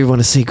 no, I do want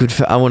to see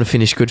I want to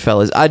finish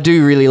Goodfellas. I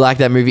do really like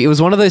that movie. It was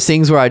one of those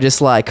things where I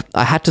just like,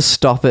 I had to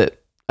stop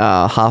it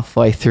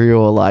halfway through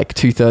or like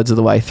 2/3 of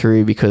the way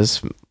through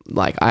because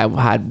like I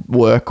had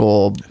work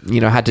or,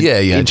 had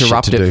to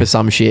interrupt shit to it do. for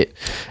some shit.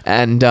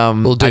 And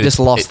dude, I just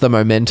lost the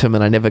momentum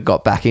and I never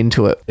got back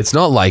into it. It's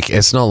not like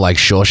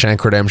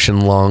Shawshank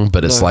Redemption long,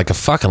 but it's like a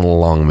fucking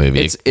long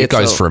movie. It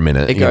goes for a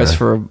minute. It goes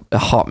for a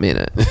hot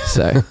minute.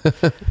 So,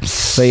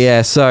 but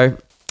yeah, so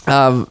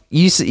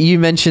you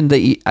mentioned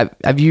that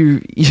have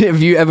you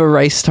ever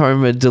raced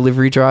home a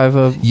delivery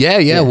driver?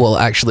 Yeah. Well,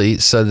 actually,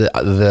 so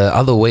the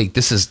other week,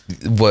 this is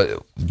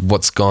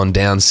what's gone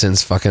down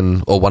since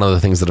or one of the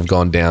things that have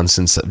gone down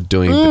since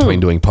between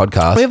doing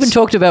podcasts. We haven't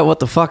talked about what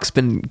the fuck's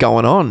been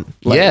going on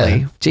lately.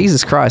 Yeah.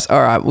 Jesus Christ.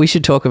 All right, we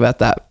should talk about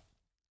that.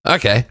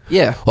 Okay.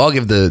 Yeah. Well, I'll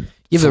give the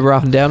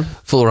rundown.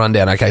 full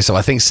rundown. Okay, so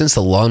I think since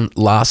the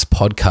last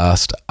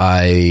podcast,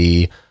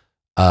 I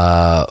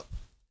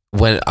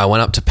went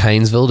up to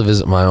Paynesville to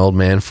visit my old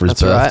man for his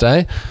That's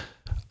right. birthday.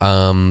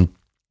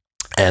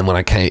 And when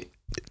I came,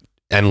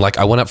 and like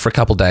I went up for a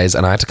couple days,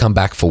 and I had to come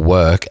back for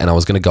work, and I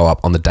was going to go up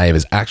on the day of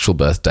his actual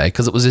birthday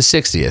because it was his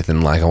 60th,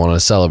 and like I wanted to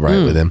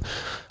celebrate with him.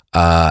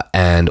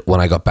 And when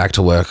I got back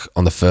to work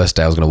on the first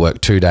day, I was going to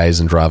work 2 days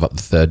and drive up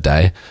the third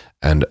day.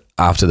 And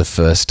after the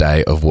first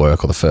day of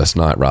work, or the first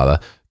night rather,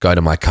 go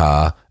to my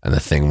car and the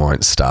thing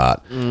won't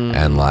start.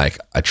 And like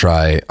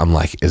I'm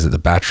like, is it the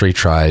battery?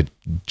 Try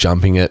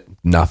jumping it,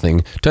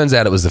 nothing. Turns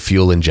out it was the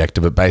fuel injector,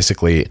 but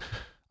basically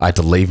I had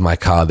to leave my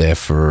car there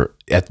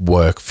at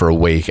work for a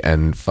week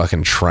and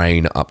fucking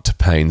train up to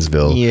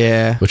Paynesville.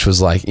 Yeah. Which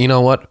was like, you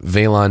know what?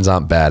 V-lines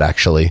aren't bad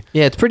actually.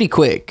 Yeah, it's pretty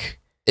quick.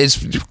 It's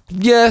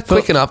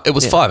quick enough. It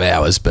was 5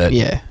 hours, but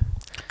Yeah.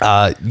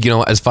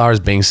 as far as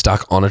being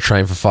stuck on a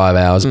train for 5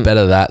 hours,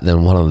 better that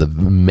than one of the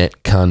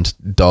Met cunt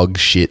dog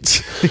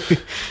shits.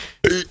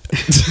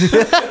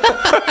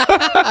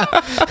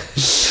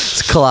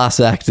 It's class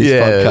act, this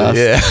podcast.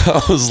 Yeah.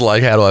 I was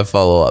like, how do I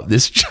follow up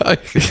this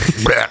joke?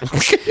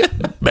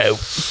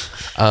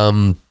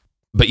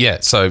 But yeah,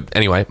 so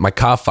anyway, my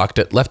car fucked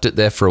it, left it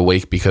there for a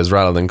week because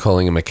rather than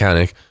calling a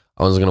mechanic,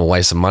 I was going to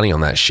waste some money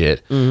on that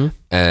shit.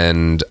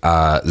 And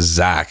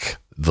Zach,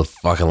 the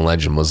fucking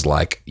legend, was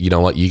like, you know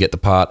what, you get the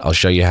part, I'll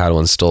show you how to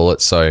install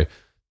it. So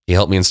he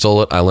helped me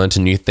install it. I learned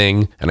a new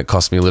thing and it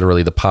cost me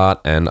literally the part.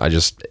 And I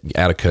just,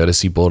 out of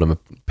courtesy, bought him a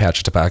pouch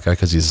of tobacco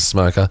because he's a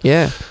smoker.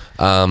 Yeah.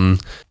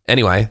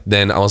 Anyway,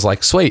 then I was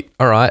like, sweet,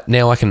 all right,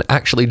 now I can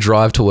actually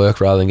drive to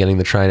work rather than getting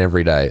the train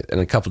every day.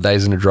 And a couple of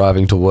days into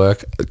driving to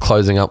work,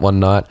 closing up one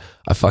night,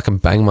 I fucking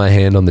banged my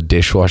hand on the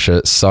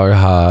dishwasher so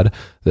hard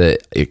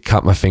that it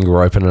cut my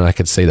finger open and I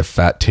could see the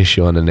fat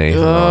tissue underneath.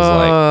 And I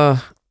was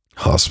like,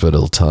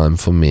 hospital time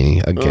for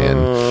me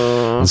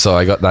again. And so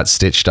I got that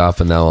stitched up,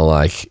 and they were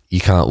like, you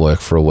can't work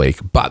for a week.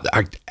 But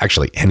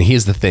actually, and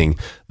here's the thing,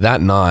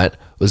 that night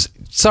was,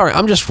 sorry,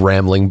 I'm just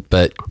rambling,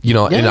 but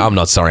I'm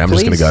not sorry. I'm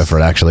just going to go for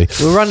it, actually.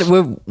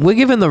 We're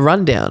giving the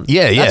rundown.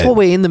 Yeah. That's what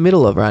we're in the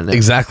middle of right now.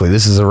 Exactly.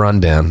 This is a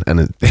rundown,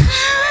 and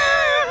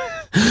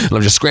and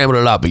I'm just scrambling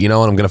it up, but you know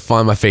what? I'm going to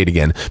find my feet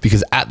again,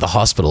 because at the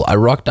hospital, I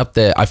rocked up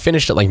there. I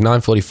finished at like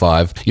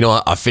 9:45. You know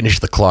what? I finished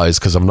the clothes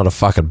because I'm not a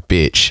fucking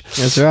bitch.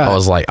 That's right. I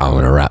was like, I'm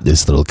going to wrap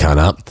this little cunt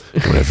up.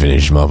 I'm going to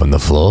finish him up on the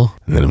floor,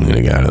 and then I'm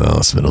going to go to the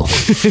hospital.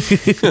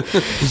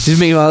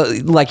 Just meanwhile,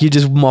 like you're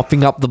just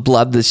mopping up the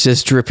blood that's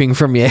just dripping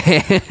from your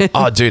hand.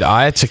 Oh, dude,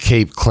 I had to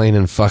keep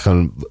cleaning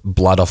fucking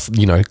blood off,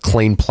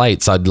 clean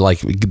plates.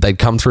 They'd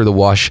come through the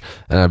wash,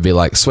 and I'd be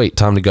like, sweet,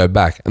 time to go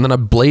back. And then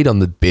I'd bleed on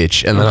the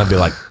bitch, and then I'd be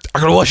like, I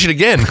gotta wash it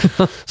again.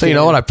 So you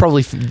know what? I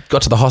probably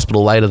got to the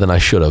hospital later than I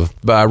should have.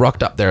 But I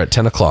rocked up there at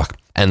 10 o'clock,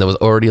 and there was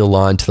already a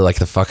line to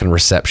the fucking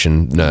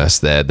reception nurse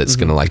there that's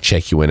gonna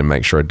check you in and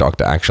make sure a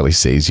doctor actually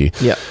sees you.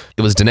 Yeah.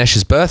 It was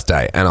Dinesh's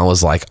birthday, and I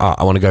was like,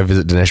 I want to go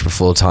visit Dinesh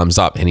before time's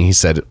up. And he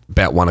said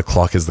about 1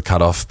 o'clock is the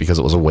cutoff because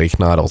it was a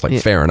weeknight. I was like,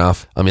 fair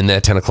enough. I'm in there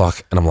 10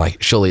 o'clock, and I'm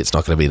like, surely it's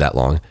not gonna be that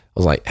long. I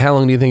was like, how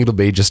long do you think it'll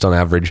be just on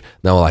average?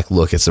 And they were like,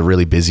 look, it's a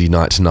really busy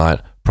night tonight,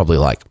 probably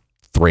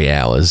 3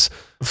 hours.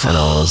 And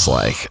I was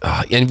like,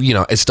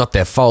 it's not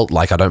their fault.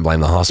 I don't blame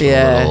the hospital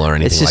at all or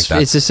anything like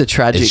that. It's just a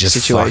tragic situation. It's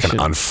just situation.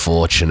 fucking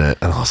unfortunate.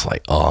 And I was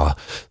like,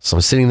 So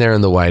I'm sitting there in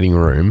the waiting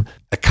room,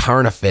 a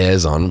current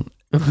affairs on.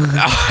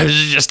 I was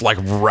just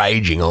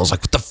raging. I was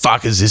like, what the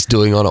fuck is this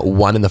doing on at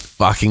 1 in the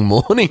fucking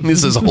morning?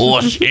 This is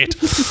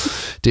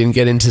horseshit. Didn't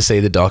get in to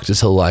see the doctor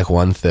till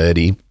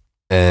 1:30.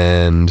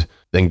 And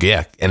then,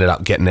 ended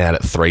up getting out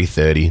at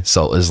 3:30.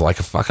 So it was a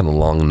fucking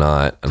long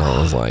night. And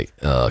I was like,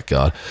 oh,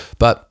 God.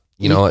 But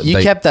you know what?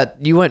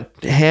 You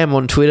went ham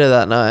on Twitter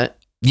that night.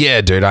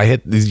 Yeah, dude,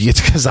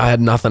 it's because I had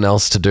nothing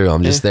else to do.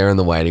 I'm just there in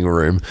the waiting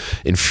room,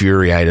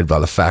 infuriated by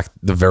the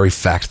very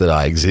fact that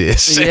I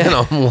exist. Yeah. And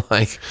I'm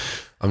like,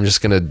 I'm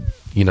just going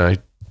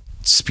to,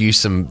 spew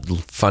some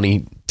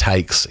funny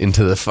takes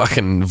into the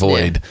fucking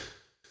void.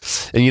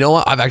 Yeah. And you know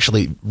what? I've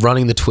actually,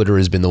 running the Twitter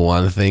has been the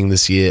one thing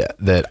this year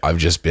that I've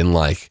just been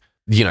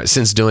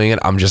since doing it,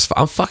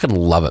 I fucking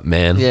love it,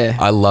 man. Yeah.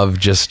 I love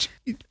just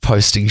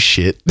posting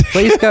shit.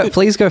 Please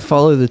go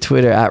follow the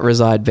Twitter at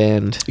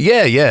ResideBand.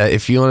 Yeah.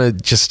 If you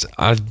want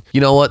to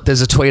you know what?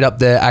 There's a tweet up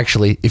there.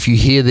 Actually, if you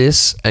hear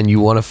this and you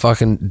want to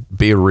fucking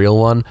be a real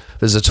one,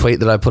 there's a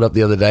tweet that I put up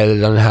the other day that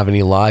doesn't have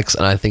any likes,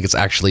 and I think it's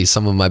actually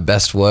some of my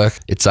best work.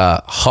 It's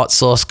hot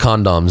sauce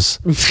condoms.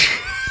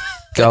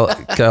 Go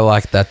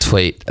like that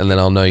tweet, and then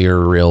I'll know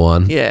you're a real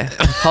one. Yeah,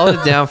 hold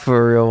it down for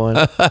a real one.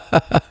 Hold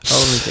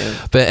it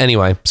down. But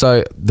anyway,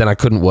 so then I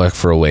couldn't work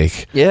for a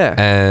week. Yeah.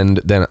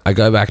 And then I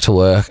go back to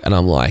work, and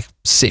I'm like,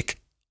 sick.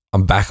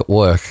 I'm back at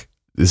work.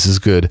 This is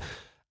good.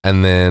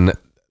 And then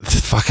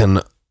fucking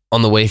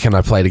on the weekend,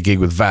 I played a gig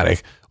with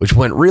Vatic, which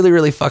went really,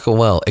 really fucking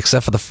well,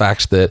 except for the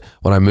fact that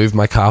when I moved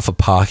my car for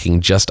parking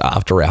just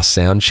after our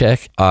sound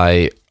check,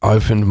 I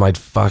opened my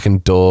fucking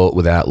door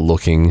without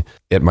looking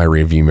at my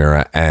rearview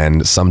mirror,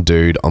 and some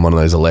dude on one of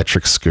those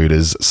electric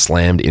scooters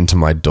slammed into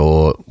my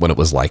door when it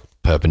was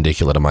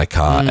perpendicular to my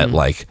car at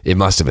it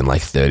must have been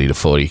 30 to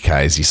 40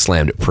 Ks. He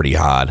slammed it pretty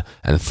hard,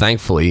 and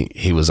thankfully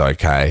he was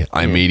okay.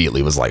 I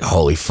immediately was like,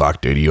 holy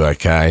fuck, dude, are you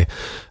okay?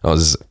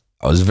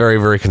 I was very,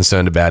 very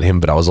concerned about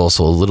him, but I was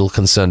also a little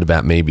concerned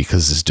about me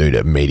because this dude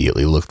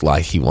immediately looked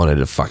like he wanted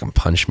to fucking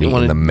punch me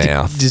in the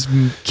mouth. Just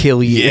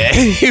kill you. Yeah.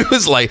 He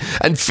was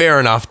and fair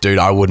enough, dude,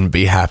 I wouldn't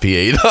be happy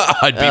either.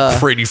 I'd be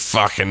pretty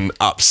fucking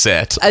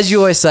upset. As you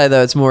always say,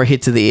 though, it's more a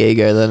hit to the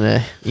ego than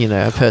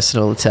a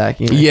personal attack.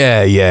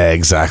 Yeah,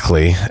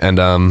 exactly. And,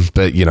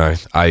 but, he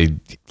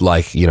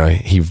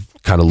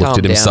kind of looked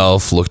at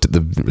himself, looked at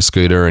the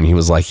scooter, and he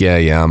was like,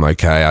 yeah, I'm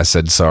okay. I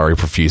said sorry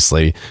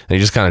profusely, and he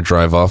just kind of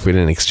drove off. We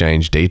didn't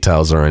exchange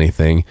details or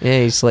anything. Yeah,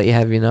 he just let you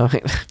have your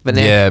night. But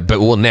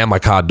now my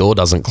car door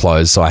doesn't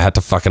close, so I had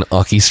to fucking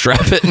ocky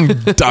strap it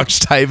and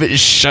duct tape it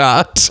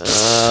shut.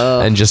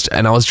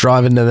 And I was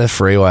driving down the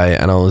freeway,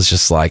 and I was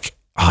just like,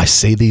 I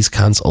see these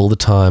cunts all the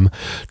time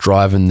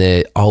driving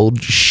their old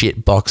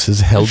shit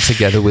boxes held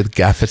together with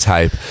gaffer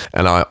tape,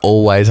 and I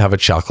always have a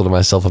chuckle to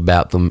myself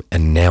about them,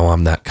 and now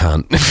I'm that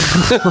cunt.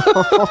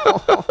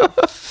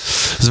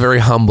 It's a very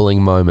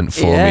humbling moment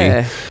for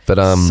me.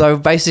 But so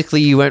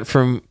basically you went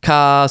from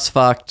cars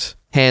fucked,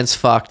 hands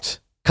fucked,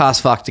 cars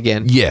fucked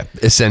again. Yeah,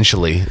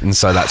 essentially. And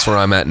so that's where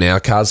I'm at now.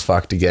 Cars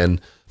fucked again.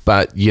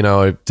 But,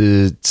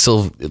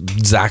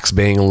 Zach's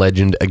being a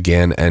legend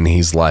again, and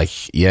he's like,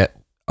 yeah,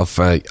 I'll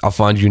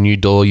find you a new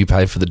door, you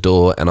pay for the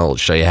door, and I'll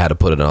show you how to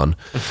put it on.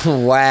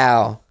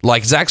 Wow.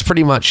 Zach's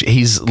pretty much,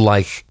 he's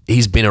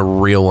been a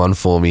real one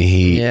for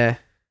me.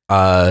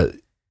 Any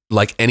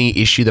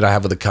issue that I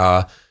have with the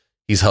car,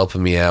 he's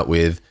helping me out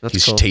with.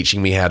 He's cool.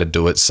 Teaching me how to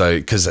do it. So,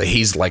 because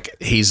he's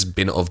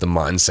been of the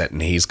mindset,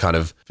 and he's kind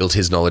of built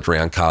his knowledge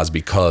around cars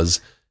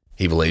because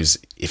he believes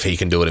if he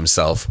can do it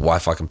himself, why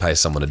fucking pay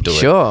someone to do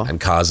Sure. it? And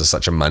cars are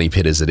such a money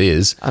pit as it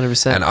is.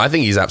 100%. And I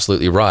think he's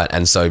absolutely right.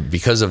 And so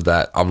because of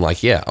that, I'm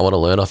like, yeah, I want to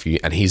learn off you.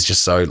 And he's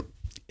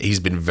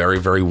been very,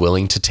 very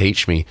willing to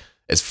teach me.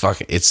 It's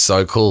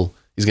so cool.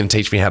 He's going to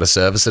teach me how to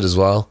service it as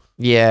well.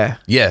 Yeah.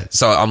 Yeah.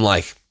 So I'm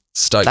like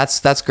stoked.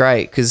 That's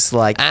great because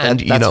like And,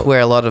 that's where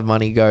a lot of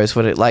money goes.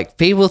 When it like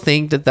people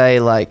think that they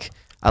like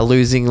are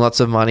losing lots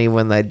of money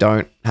when they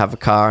don't have a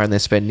car and they're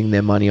spending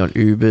their money on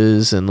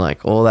Ubers and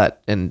like all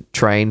that and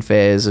train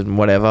fares and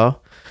whatever.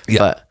 Yeah.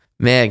 But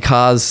man,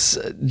 cars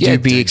do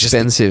be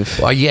expensive.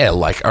 Well, yeah,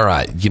 like, all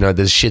right,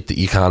 there's shit that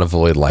you can't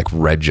avoid, like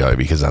Rego,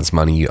 because that's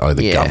money you owe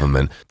the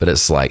government. But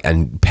it's like,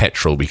 and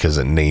petrol, because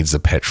it needs the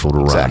petrol to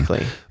run.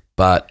 Exactly.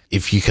 But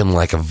if you can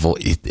like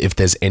avoid, if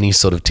there's any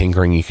sort of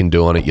tinkering you can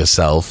do on it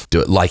yourself,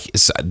 do it. Like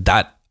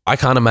that. I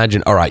can't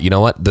imagine. All right, you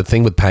know what? The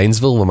thing with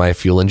Paynesville, when my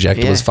fuel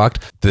injector was fucked,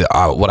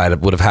 what I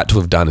would have had to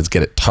have done is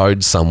get it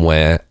towed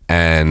somewhere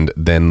and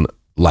then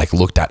like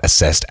looked at,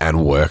 assessed,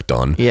 and worked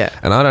on. Yeah.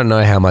 And I don't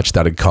know how much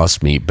that'd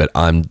cost me, but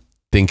I'm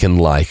thinking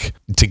like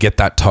to get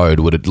that towed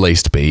would at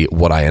least be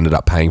what I ended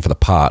up paying for the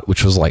part,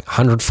 which was like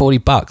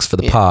 $140 for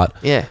the part.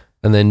 Yeah.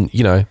 And then,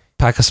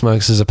 pack of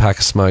smokes is a pack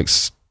of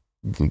smokes.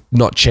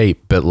 Not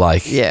cheap, but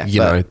like,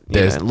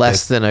 there's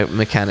less than a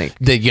mechanic.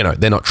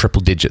 They're not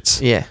triple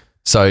digits. Yeah.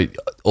 So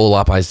all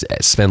up, I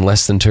spend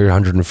less than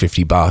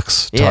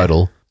 $250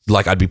 total.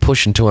 Like I'd be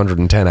pushing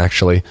 210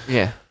 actually.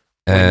 Yeah.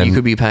 And you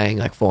could be paying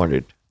like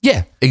 400.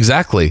 Yeah,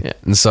 exactly. Yeah.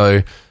 And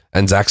so,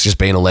 and Zach's just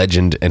been a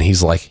legend, and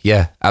he's like,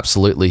 yeah,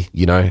 absolutely,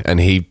 and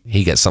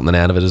he gets something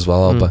out of it as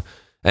well.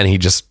 And he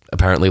just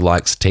apparently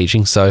likes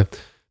teaching, so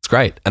it's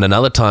great. And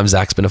another time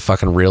Zach's been a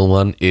fucking real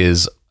one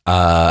is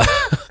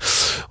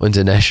when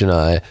Dinesh and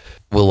I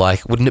were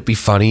like, wouldn't it be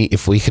funny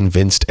if we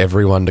convinced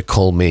everyone to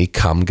call me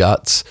Cum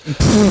Guts?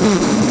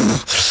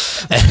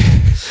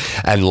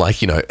 And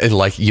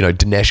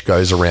Dinesh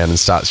goes around and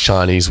starts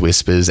Chinese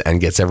whispers and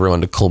gets everyone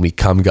to call me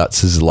Cum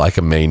Guts as like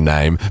a mean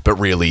name. But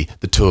really,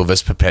 the two of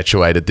us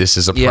perpetuated this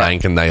as a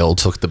prank and they all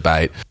took the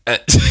bait.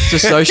 It's a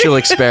social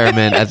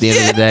experiment at the end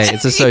of the day.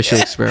 It's a social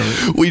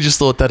experiment. We just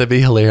thought that'd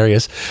be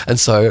hilarious. And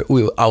so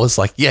I was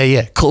like,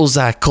 yeah, call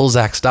Zach,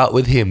 start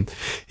with him.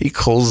 He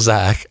calls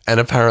Zach, and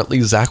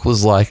apparently Zach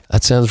was like,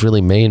 that sounds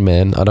really mean,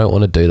 man. I don't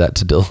want to do that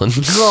to Dylan.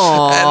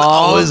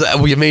 Aww.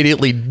 And we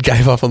immediately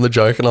gave up on the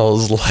joke, and I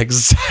was like,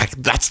 Zach,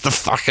 that's the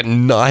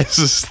fucking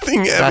nicest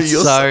thing ever. That's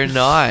so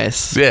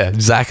nice. Yeah,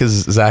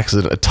 Zach's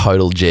a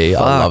total G.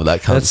 I love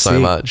that cunt so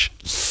much.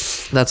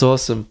 That's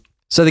awesome.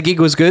 So the gig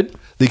was good?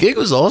 The gig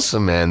was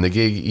awesome, man. The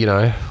gig,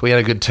 we had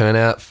a good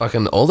turnout.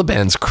 Fucking all the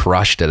bands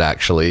crushed it,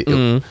 actually.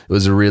 It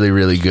was a really,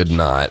 really good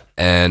night.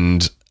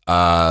 And,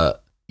 the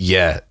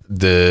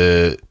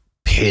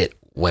pit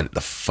went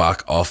the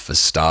fuck off for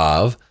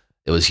Starve.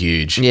 It was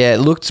huge. Yeah, it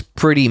looked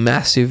pretty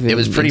massive in it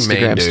was pretty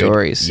Instagram mean, dude.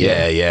 stories.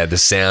 Yeah. The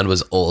sound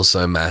was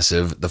also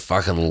massive. The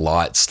fucking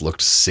lights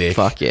looked sick.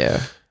 Fuck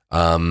yeah.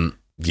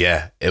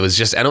 Yeah, it was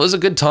just, and it was a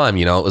good time,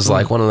 It was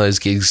like one of those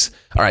gigs.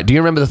 All right, do you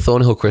remember the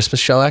Thornhill Christmas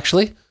show,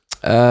 actually?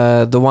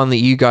 The one that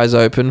you guys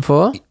opened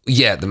for?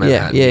 Yeah, the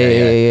Manhattan.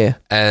 Yeah.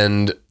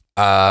 And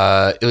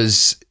it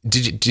was,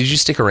 did you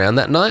stick around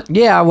that night?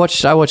 Yeah, I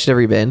watched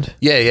every band.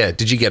 Yeah.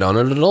 Did you get on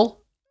it at all?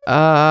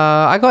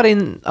 I got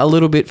in a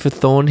little bit for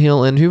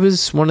Thornhill, and who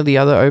was one of the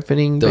other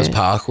opening There was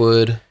bands?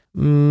 Parkwood.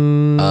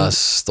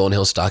 Us,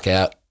 Thornhill stuck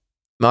out.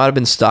 Might have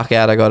been stuck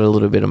out. I got a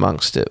little bit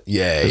amongst it.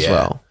 As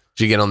well.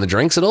 Did you get on the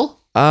drinks at all?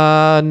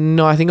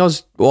 No, I think I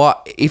was.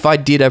 Well, if I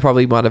did, I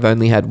probably might have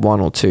only had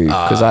one or two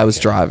because I was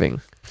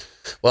driving.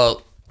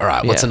 Well, all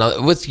right. What's another?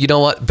 You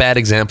know what? Bad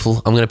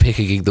example. I'm going to pick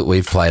a gig that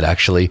we've played.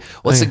 Actually,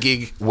 what's a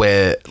gig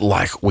where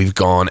like we've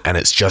gone and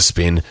it's just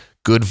been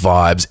good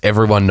vibes.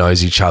 Everyone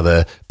knows each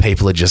other.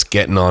 People are just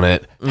getting on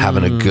it,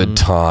 having a good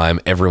time.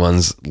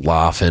 Everyone's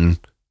laughing,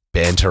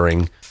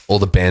 bantering. All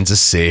the bands are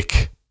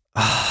sick.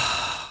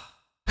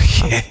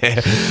 Yeah.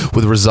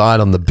 With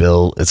Reside on the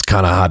bill, it's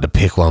kind of hard to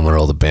pick one where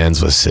all the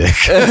bands were sick.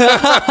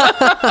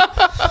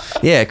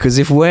 Yeah, because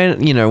if we're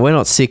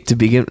not sick to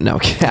begin. No,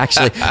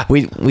 actually,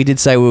 we did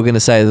say we were going to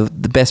say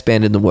the best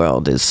band in the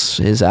world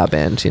is our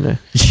band. Yeah.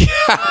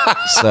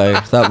 So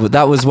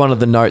that was one of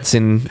the notes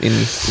in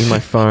my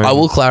phone. I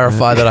will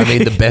clarify that I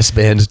mean the best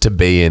band to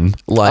be in.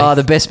 Like,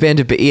 the best band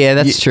to be. Yeah,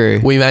 that's true.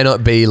 We may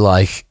not be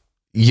like.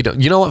 You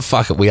know what?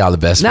 Fuck it. We are the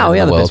best band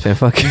in the world. No, we are the best band.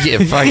 Fuck it.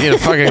 Yeah,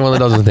 fuck anyone that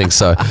doesn't think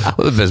so.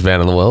 We're the best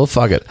band in the world.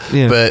 Fuck it.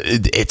 Yeah. But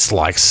it's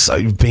like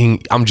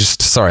I'm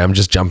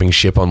just jumping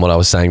ship on what I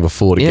was saying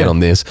before to get on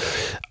this.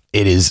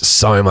 It is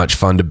so much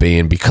fun to be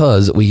in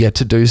because we get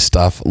to do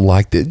stuff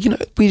like this.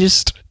 We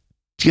just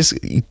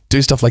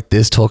do stuff like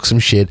this, talk some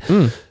shit.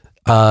 Do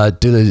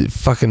the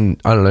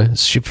fucking, I don't know,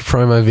 stupid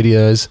promo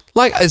videos.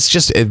 Like, it's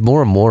just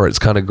more and more, it's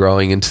kind of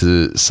growing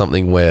into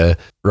something where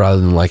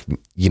rather than like,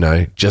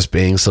 just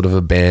being sort of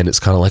a band, it's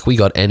kind of like, we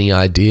got any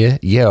idea?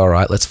 Yeah, all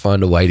right, let's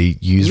find a way to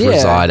use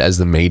Reside as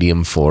the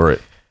medium for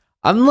it.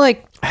 I'm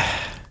like,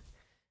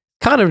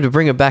 kind of to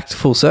bring it back to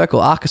full circle,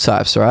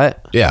 archetypes, right?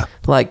 Yeah.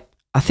 Like,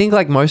 I think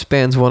like most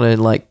bands want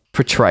to like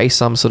portray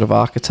some sort of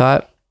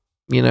archetype.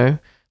 you know,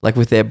 like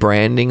with their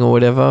branding or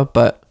whatever.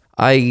 But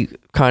I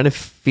kind of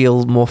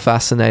feel more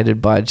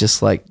fascinated by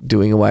just like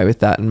doing away with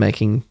that and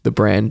making the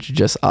brand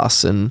just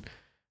us and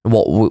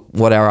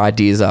what our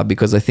ideas are,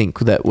 because I think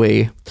that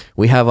we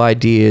have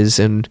ideas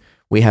and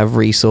we have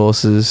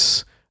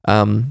resources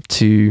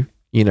to,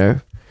 you know,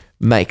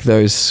 make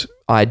those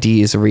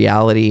ideas a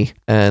reality,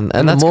 and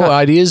the more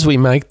ideas we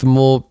make, the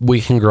more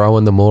we can grow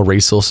and the more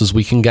resources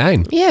we can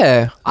gain.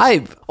 Yeah.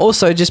 I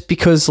also, just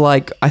because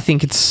like I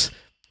think it's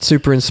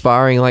super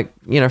inspiring, like,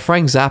 you know,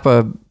 Frank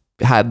Zappa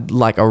had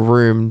like a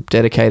room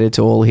dedicated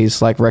to all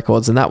his like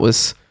records, and that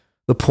was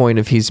the point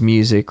of his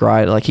music,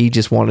 right? Like he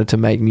just wanted to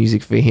make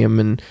music for him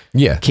and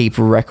keep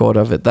a record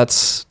of it.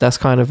 That's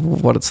kind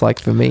of what it's like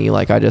for me.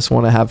 Like I just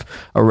want to have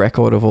a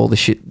record of all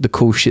the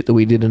cool shit that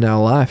we did in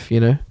our life, you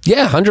know?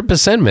 Yeah,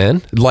 100%,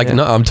 man. Like,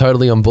 no, I'm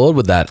totally on board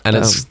with that. And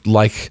it's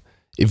like,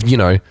 if, you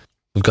know,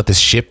 we've got this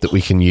ship that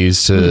we can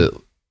use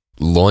to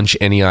launch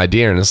any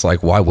idea, and it's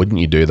like, why wouldn't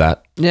you do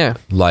that? Yeah.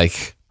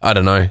 Like, I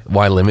don't know,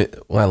 why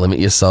limit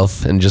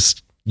yourself, and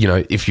just, you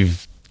know, if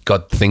you've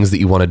got things that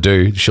you want to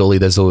do, surely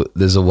there's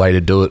a way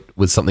to do it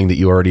with something that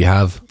you already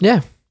have.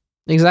 Yeah,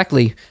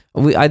 exactly.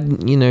 I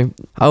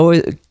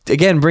always,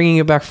 again, bringing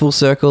it back full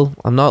circle,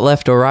 I'm not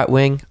left or right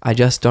wing. I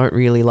just don't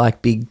really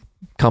like big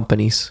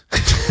companies.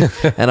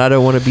 And I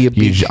don't want to be a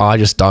big... I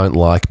just don't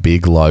like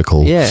big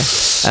local. Yeah,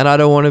 and I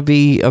don't want to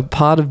be a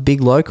part of big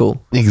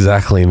local.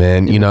 Exactly,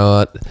 man. You know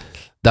what?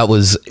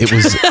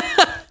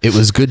 It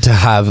was good to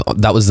have.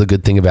 That was the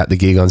good thing about the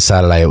gig on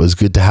Saturday. It was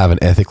good to have an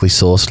ethically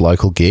sourced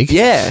local gig.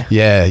 Yeah.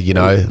 Yeah, you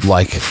know,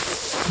 like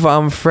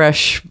farm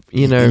fresh,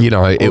 you know,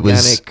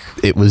 organic.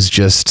 it was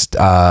just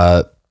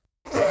I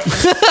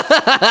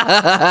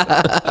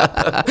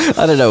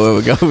don't know where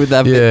we're going with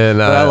that. Yeah, no.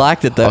 But I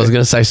liked it though. I was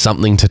going to say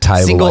something to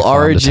table. Single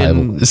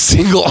origin.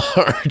 Single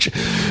origin.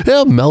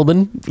 Yeah,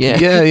 Melbourne. Yeah.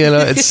 Yeah, you know,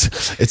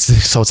 it's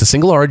a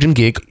single origin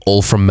gig,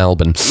 all from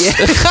Melbourne. Yeah.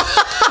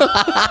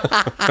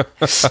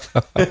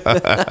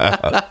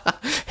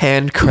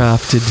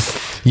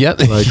 Handcrafted. Yep.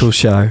 Local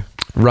show.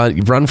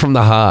 Run from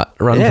the heart.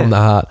 Run from the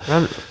heart.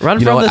 Run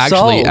you from know, the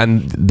actually, soul.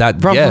 and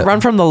that Run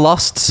from the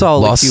lost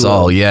soul. Lost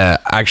Soul, yeah.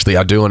 Actually,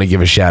 I do want to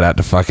give a shout out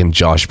to fucking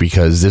Josh,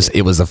 because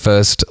it was the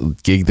first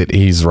gig that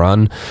he's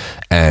run,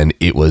 and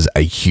it was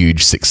a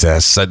huge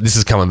success. So this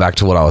is coming back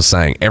to what I was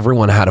saying.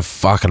 Everyone had a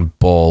fucking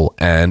ball,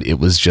 and it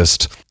was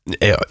just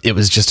a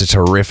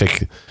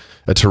terrific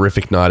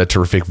night, a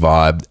terrific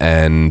vibe,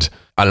 and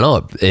I don't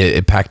know,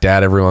 it packed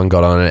out. Everyone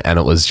got on it, and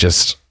it was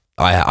just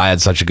I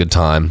had such a good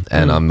time,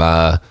 and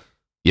I'm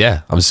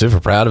super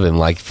proud of him.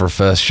 Like, for a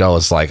first show,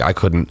 it's like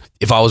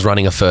if I was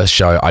running a first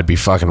show, I'd be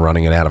fucking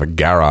running it out of a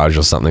garage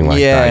or something like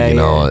that, you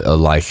know, or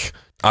like,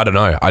 I don't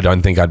know. I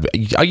don't think I'd be,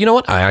 you know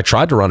what? I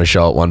tried to run a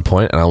show at one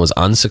point and I was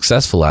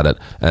unsuccessful at it,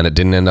 and it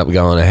didn't end up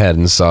going ahead.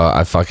 And so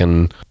I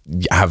fucking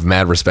have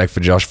mad respect for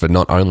Josh for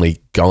not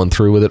only going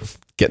through with it,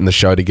 getting the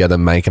show together,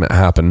 making it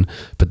happen,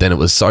 but then it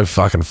was so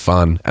fucking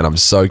fun, and I'm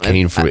so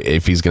keen for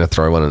if he's going to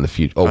throw one in the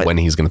future, or when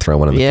he's going to throw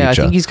one in the future. Yeah, I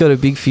think he's got a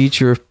big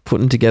future of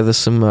putting together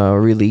some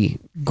really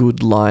good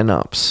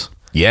lineups.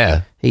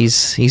 Yeah,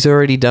 he's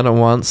already done it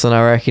once, and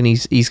I reckon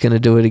he's going to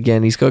do it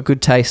again. He's got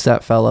good taste,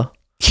 that fella.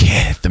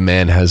 Yeah, the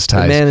man has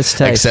taste.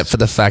 Except for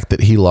the fact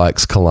that he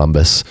likes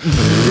Columbus.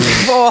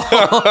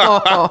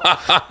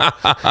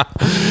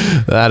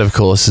 That, of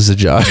course, is a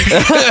joke.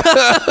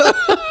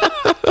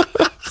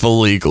 For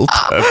legal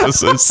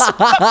purposes.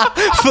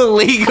 For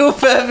legal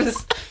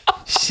purpose.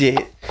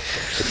 Shit.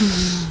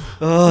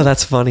 Oh,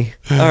 that's funny.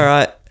 All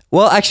right.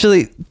 Well,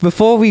 actually,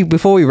 before we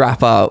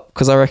wrap up,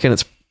 because I reckon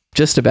it's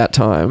just about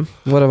time.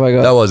 What have I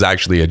got? That was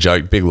actually a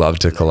joke. Big love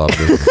to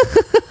Columbus.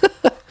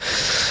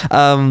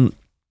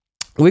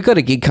 We've got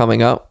a gig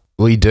coming up.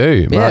 We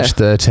do. March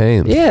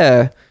 13th.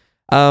 Yeah.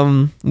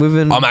 I'm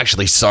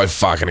actually so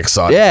fucking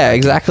excited. Yeah,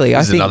 exactly.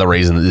 This is another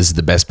reason that this is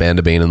the best band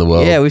to be in the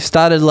world. Yeah, we've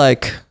started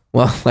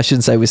well, I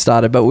shouldn't say we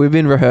started, but we've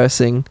been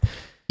rehearsing.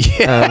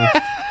 Yeah.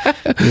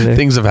 You know.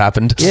 Things have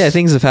happened. Yeah,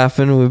 things have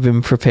happened. We've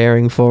been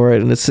preparing for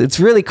it, and it's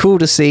really cool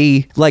to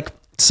see.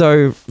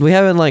 So we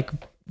haven't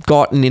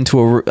gotten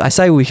into I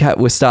say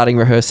we're starting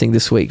rehearsing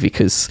this week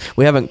because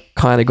we haven't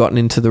kind of gotten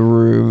into the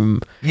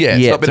room. Yeah,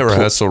 it's not been a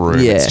rehearsal room.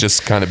 Yeah. It's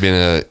just kind of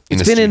been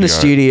in the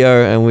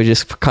studio, and we've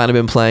just kind of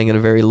been playing at a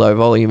very low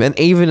volume. And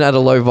even at a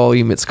low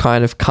volume, it's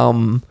kind of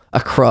come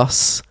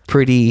across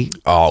pretty...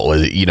 Oh,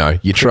 well, you know,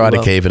 you try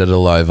to keep it at a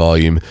low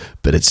volume,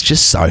 but it's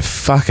just so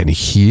fucking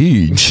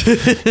huge.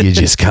 You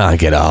just can't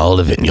get a hold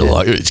of it, and you're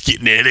like, it's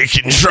getting out of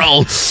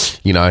control.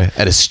 You know,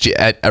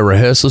 at a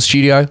rehearsal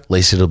studio, at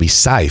least it'll be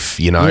safe,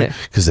 you know,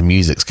 because the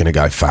music's going to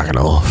go fucking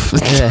off.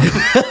 Yeah.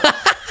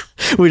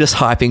 We're just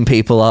hyping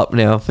people up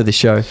now for the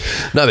show.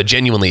 No, but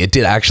genuinely, it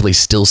did actually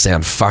still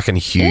sound fucking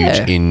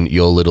huge in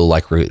your little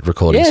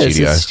recording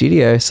studio. Yeah, it's a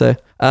studio. So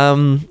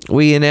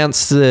we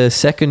announced the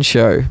second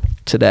show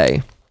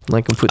today. I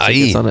can put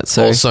tickets on it.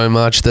 So also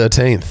March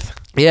 13th.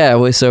 Yeah,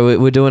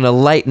 we're doing a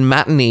late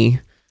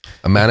matinee.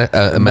 A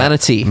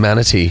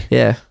manatee.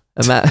 Yeah.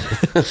 We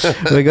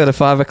got a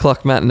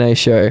 5:00 matinee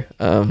show.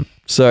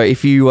 So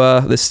if you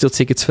there's still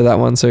tickets for that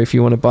one. So if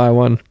you want to buy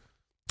one,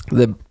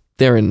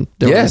 they're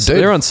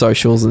on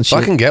socials and shit.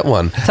 I can get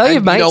one. Tell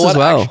your mates as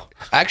well.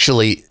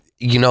 Actually,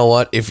 you know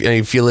what? If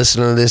you're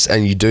listening to this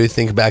and you do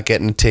think about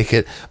getting a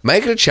ticket,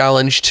 make it a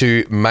challenge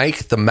to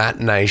make the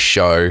matinee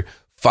show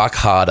fuck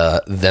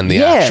harder than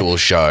the actual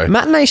show.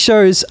 Matinee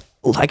shows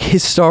like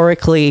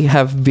historically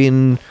have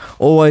been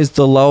always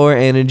the lower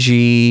energy,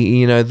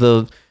 you know,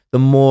 the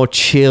more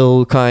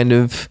chill kind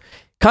of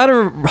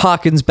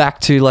harkens back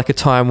to like a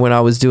time when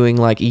I was doing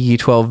like a year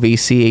 12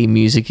 VCE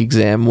music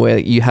exam where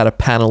you had a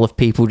panel of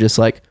people just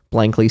like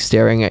blankly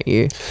staring at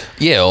you.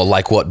 Yeah, or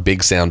like what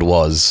Big Sound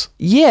was.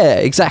 Yeah,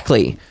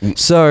 exactly.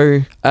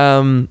 So,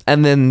 and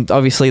then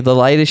obviously the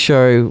later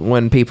show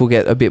when people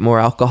get a bit more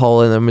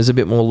alcohol in them is a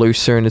bit more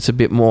looser and it's a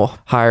bit more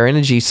higher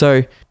energy.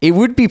 So it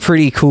would be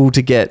pretty cool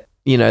to get,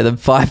 you know, the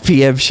 5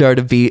 p.m. show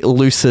to be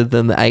looser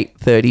than the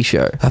 8:30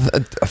 show.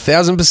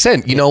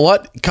 1,000%. You know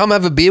what? Come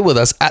have a beer with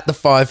us at the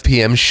 5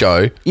 p.m.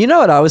 show. You know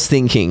what I was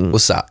thinking?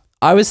 What's that?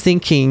 I was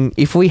thinking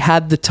if we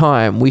had the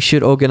time, we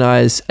should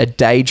organise a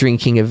day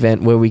drinking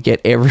event where we get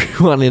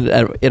everyone in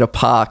a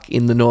park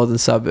in the northern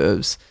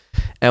suburbs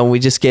and we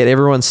just get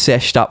everyone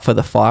seshed up for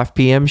the 5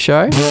 p.m.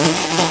 show.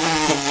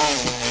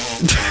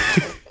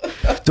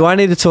 Do I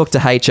need to talk to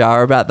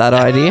HR about that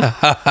idea?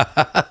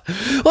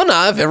 Well,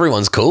 no, if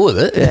everyone's cool with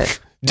it. Yeah.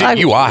 Dude,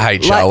 you are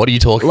HR. What are you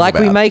talking about? Like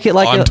we make it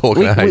like I'm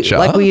talking to HR.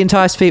 Like we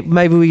entice people.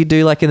 Maybe we could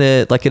do like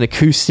an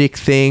acoustic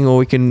thing, or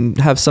we can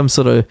have some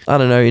sort of, I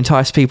don't know,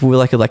 entice people with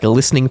like a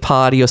listening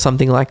party or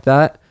something like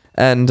that.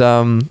 And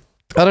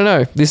I don't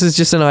know. This is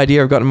just an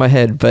idea I've got in my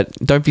head, but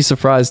don't be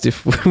surprised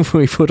if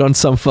we put on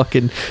some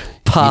fucking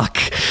park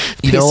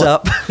piss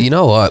up. You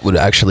know what would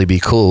actually be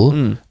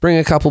cool? Bring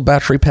a couple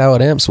battery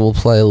powered amps and we'll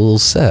play a little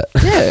set.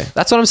 Yeah,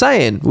 that's what I'm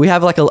saying. We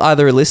have like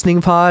either a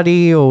listening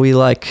party or we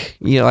like,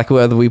 you know, like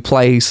whether we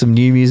play some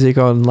new music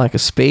on like a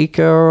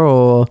speaker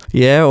or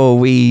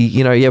we,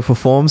 you know,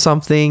 perform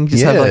something.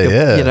 Just have like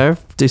you know,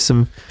 do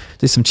some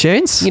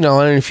tunes. You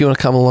know, and if you want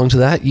to come along to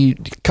that, you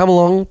come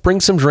along,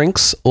 bring some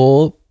drinks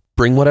or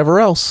bring whatever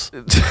else.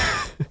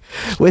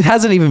 Well, it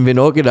hasn't even been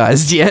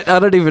organised yet. I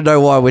don't even know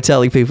why we're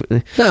telling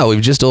people. No,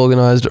 we've just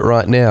organised it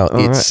right now.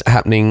 It's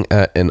happening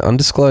at an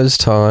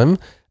undisclosed time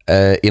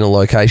in a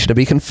location to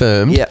be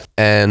confirmed. Yeah.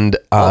 And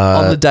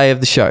on the day of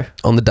the show.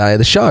 On the day of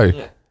the show.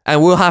 Yeah.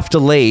 And we'll have to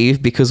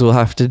leave because we'll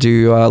have to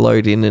do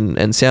load in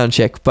and sound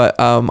check. But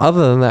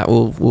other than that,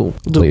 we'll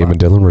do Liam and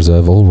Dylan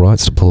reserve all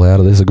rights to pull out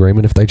of this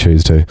agreement if they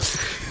choose to.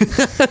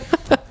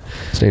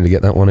 Just need to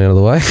get that one out of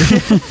the way.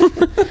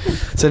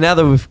 So now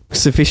that we've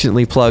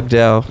sufficiently plugged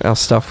our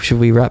stuff, should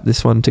we wrap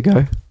this one to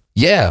go?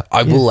 Yeah,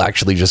 I will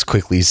actually just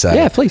quickly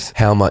say please.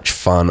 How much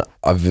fun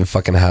I've been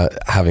fucking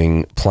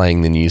having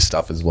playing the new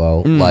stuff as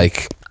well.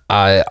 Like,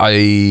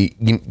 you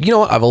know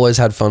what? I've always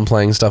had fun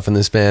playing stuff in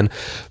this band,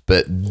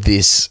 but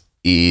this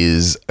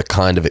is a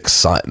kind of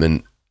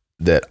excitement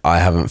that I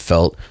haven't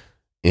felt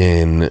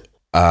in,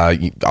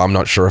 I'm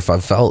not sure if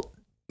I've felt.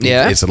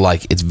 Yeah.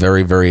 It's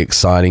very, very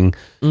exciting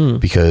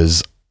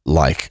because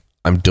like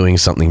I'm doing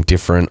something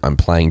different. I'm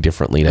playing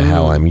differently to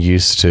how I'm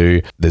used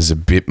to. There's a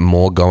bit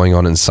more going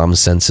on in some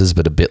senses,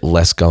 but a bit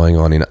less going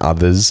on in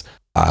others.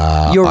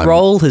 Your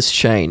role has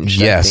changed.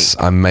 Yes,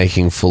 I'm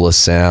making fuller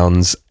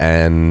sounds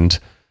and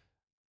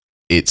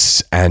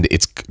it's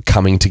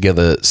coming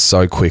together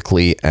so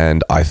quickly,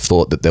 and I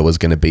thought that there was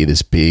going to be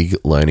this big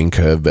learning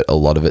curve, but a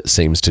lot of it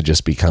seems to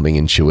just be coming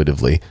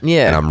intuitively.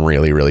 Yeah. And I'm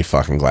really, really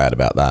fucking glad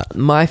about that.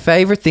 My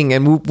favorite thing,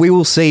 and we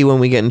will see when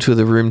we get into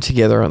the room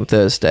together on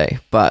Thursday,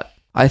 but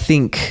I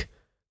think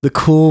the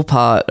cool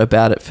part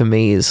about it for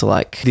me is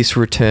like this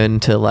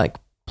return to like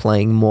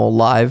playing more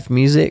live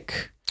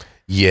music.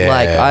 Yeah.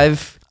 Like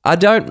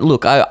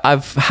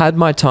I've had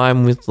my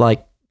time with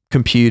like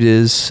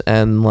computers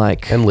and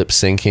like lip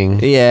syncing.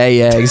 Yeah,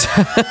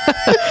 exactly.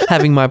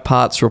 Having my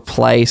parts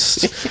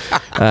replaced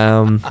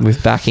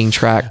with backing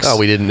tracks. Oh,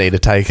 we didn't need to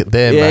take it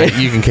there, mate.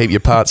 You can keep your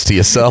parts to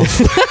yourself.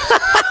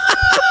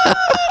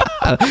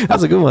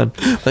 That's a good one.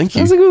 Thank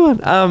you. That's a good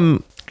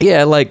one.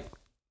 Yeah, like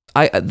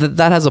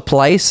that has a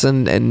place,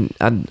 and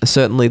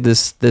certainly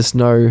there's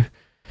no,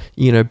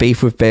 you know,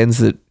 beef with bands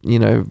that, you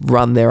know,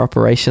 run their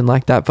operation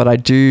like that. But I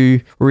do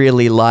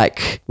really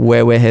like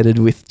where we're headed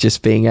with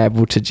just being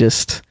able to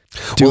just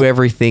do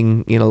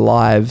everything in a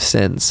live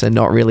sense and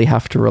not really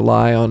have to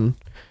rely on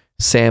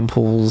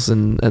samples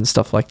and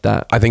stuff like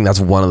that. I think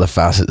that's one of the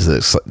facets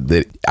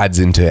that adds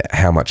into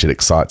how much it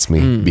excites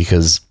me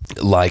because,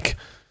 like,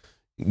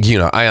 you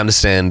know, I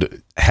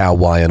understand how,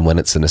 why, and when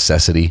it's a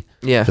necessity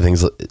for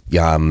things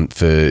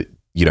for,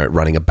 you know,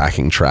 running a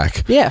backing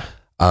track. Yeah.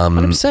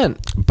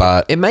 100%.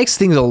 But it makes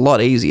things a lot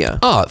easier.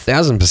 Oh,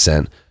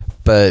 1,000%.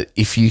 But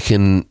if you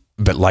can,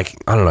 but like,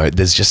 I don't know,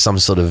 there's just some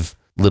sort of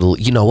little,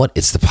 you know what?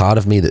 It's the part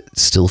of me that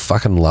still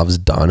fucking loves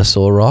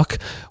dinosaur rock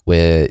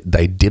where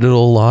they did it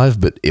all live,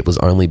 but it was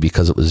only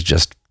because it was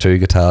just 2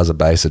 guitars, a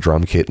bass, a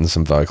drum kit, and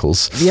some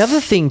vocals. The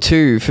other thing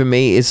too, for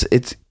me, is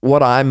it's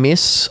what I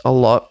miss a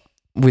lot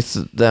with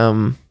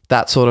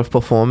that sort of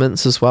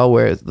performance as well,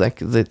 where like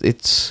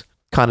it's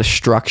kind of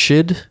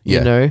structured, Yeah.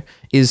 you know,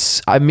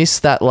 I miss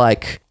that,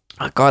 like,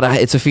 oh God,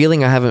 it's a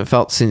feeling I haven't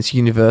felt since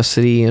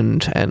university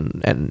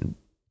and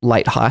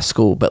late high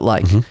school, but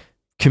like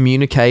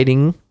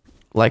communicating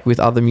like with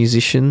other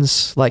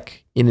musicians,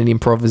 like in an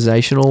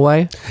improvisational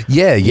way.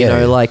 Yeah, You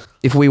know, like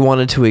if we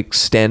wanted to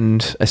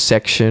extend a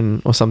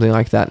section or something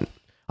like that.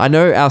 I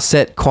know our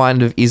set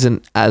kind of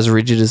isn't as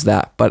rigid as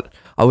that, but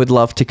I would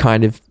love to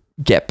kind of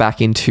get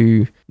back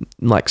into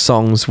like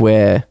songs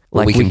where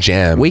like we can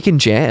jam. We can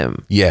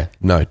jam. Yeah,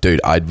 no, dude,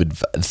 I would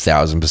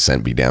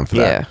 1,000% be down for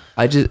that.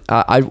 Yeah,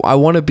 I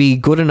want to be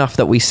good enough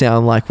that we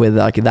sound like we're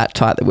like that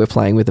tight that we're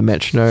playing with a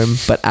metronome,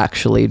 but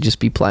actually just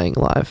be playing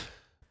live.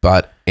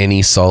 But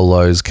any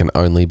solos can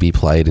only be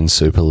played in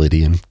Super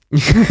Lydian.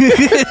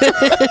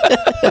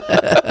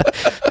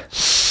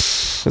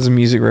 As a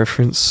music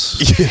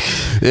reference.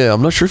 Yeah,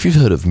 I'm not sure if you've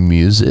heard of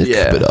music,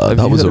 but have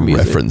that you was heard a of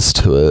music? reference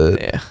to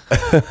it.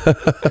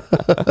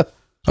 Yeah.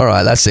 All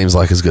right, that seems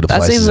like as good a place.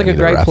 That seems as like any a to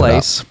great wrap it up.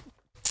 place.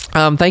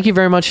 Thank you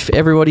very much for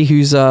everybody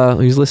who's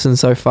listened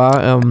so far.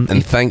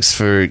 And thanks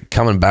for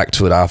coming back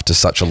to it after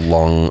such a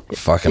long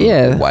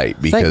fucking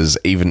wait, because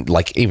even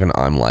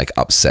I'm like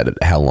upset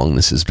at how long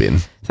this has been.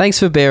 Thanks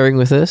for bearing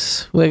with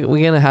us. We're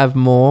gonna have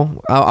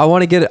more. I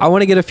want to get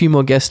a few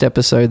more guest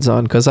episodes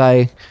on because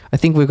I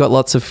think we've got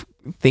lots of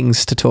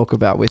things to talk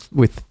about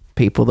with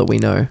people that we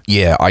know.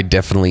 Yeah,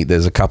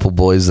 there's a couple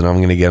boys that I'm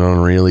going to get on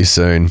really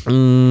soon.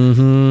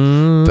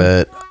 Mm-hmm.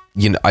 But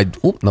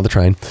another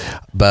train.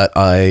 But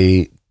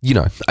I'd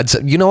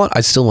say, you know what? I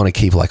still want to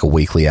keep like a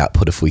weekly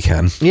output if we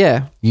can.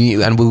 Yeah.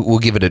 And we'll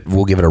give it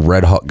a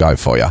red hot go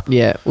for you.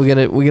 Yeah, we're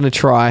gonna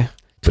try.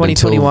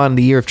 2021,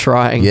 the year of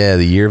trying. Yeah,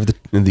 the year of the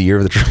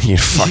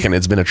fucking,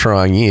 it's been a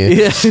trying year.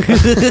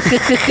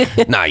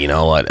 Yeah. Nah, you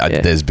know what?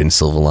 There's been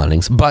silver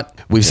linings, but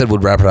we've said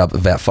we'd wrap it up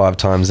about 5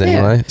 times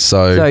anyway. Yeah.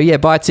 So yeah,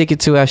 buy a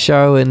ticket to our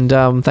show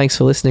and thanks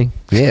for listening.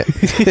 Yeah.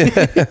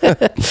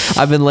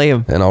 I've been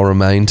Liam, and I'll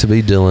remain to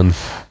be Dylan.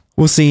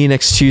 We'll see you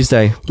next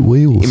Tuesday.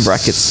 We will in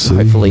brackets, see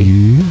hopefully.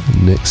 you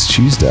next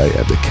Tuesday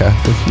at the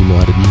Catholic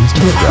United News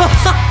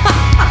Telegraph.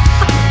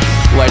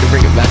 Way to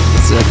bring it back in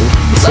a circle.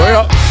 See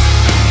ya.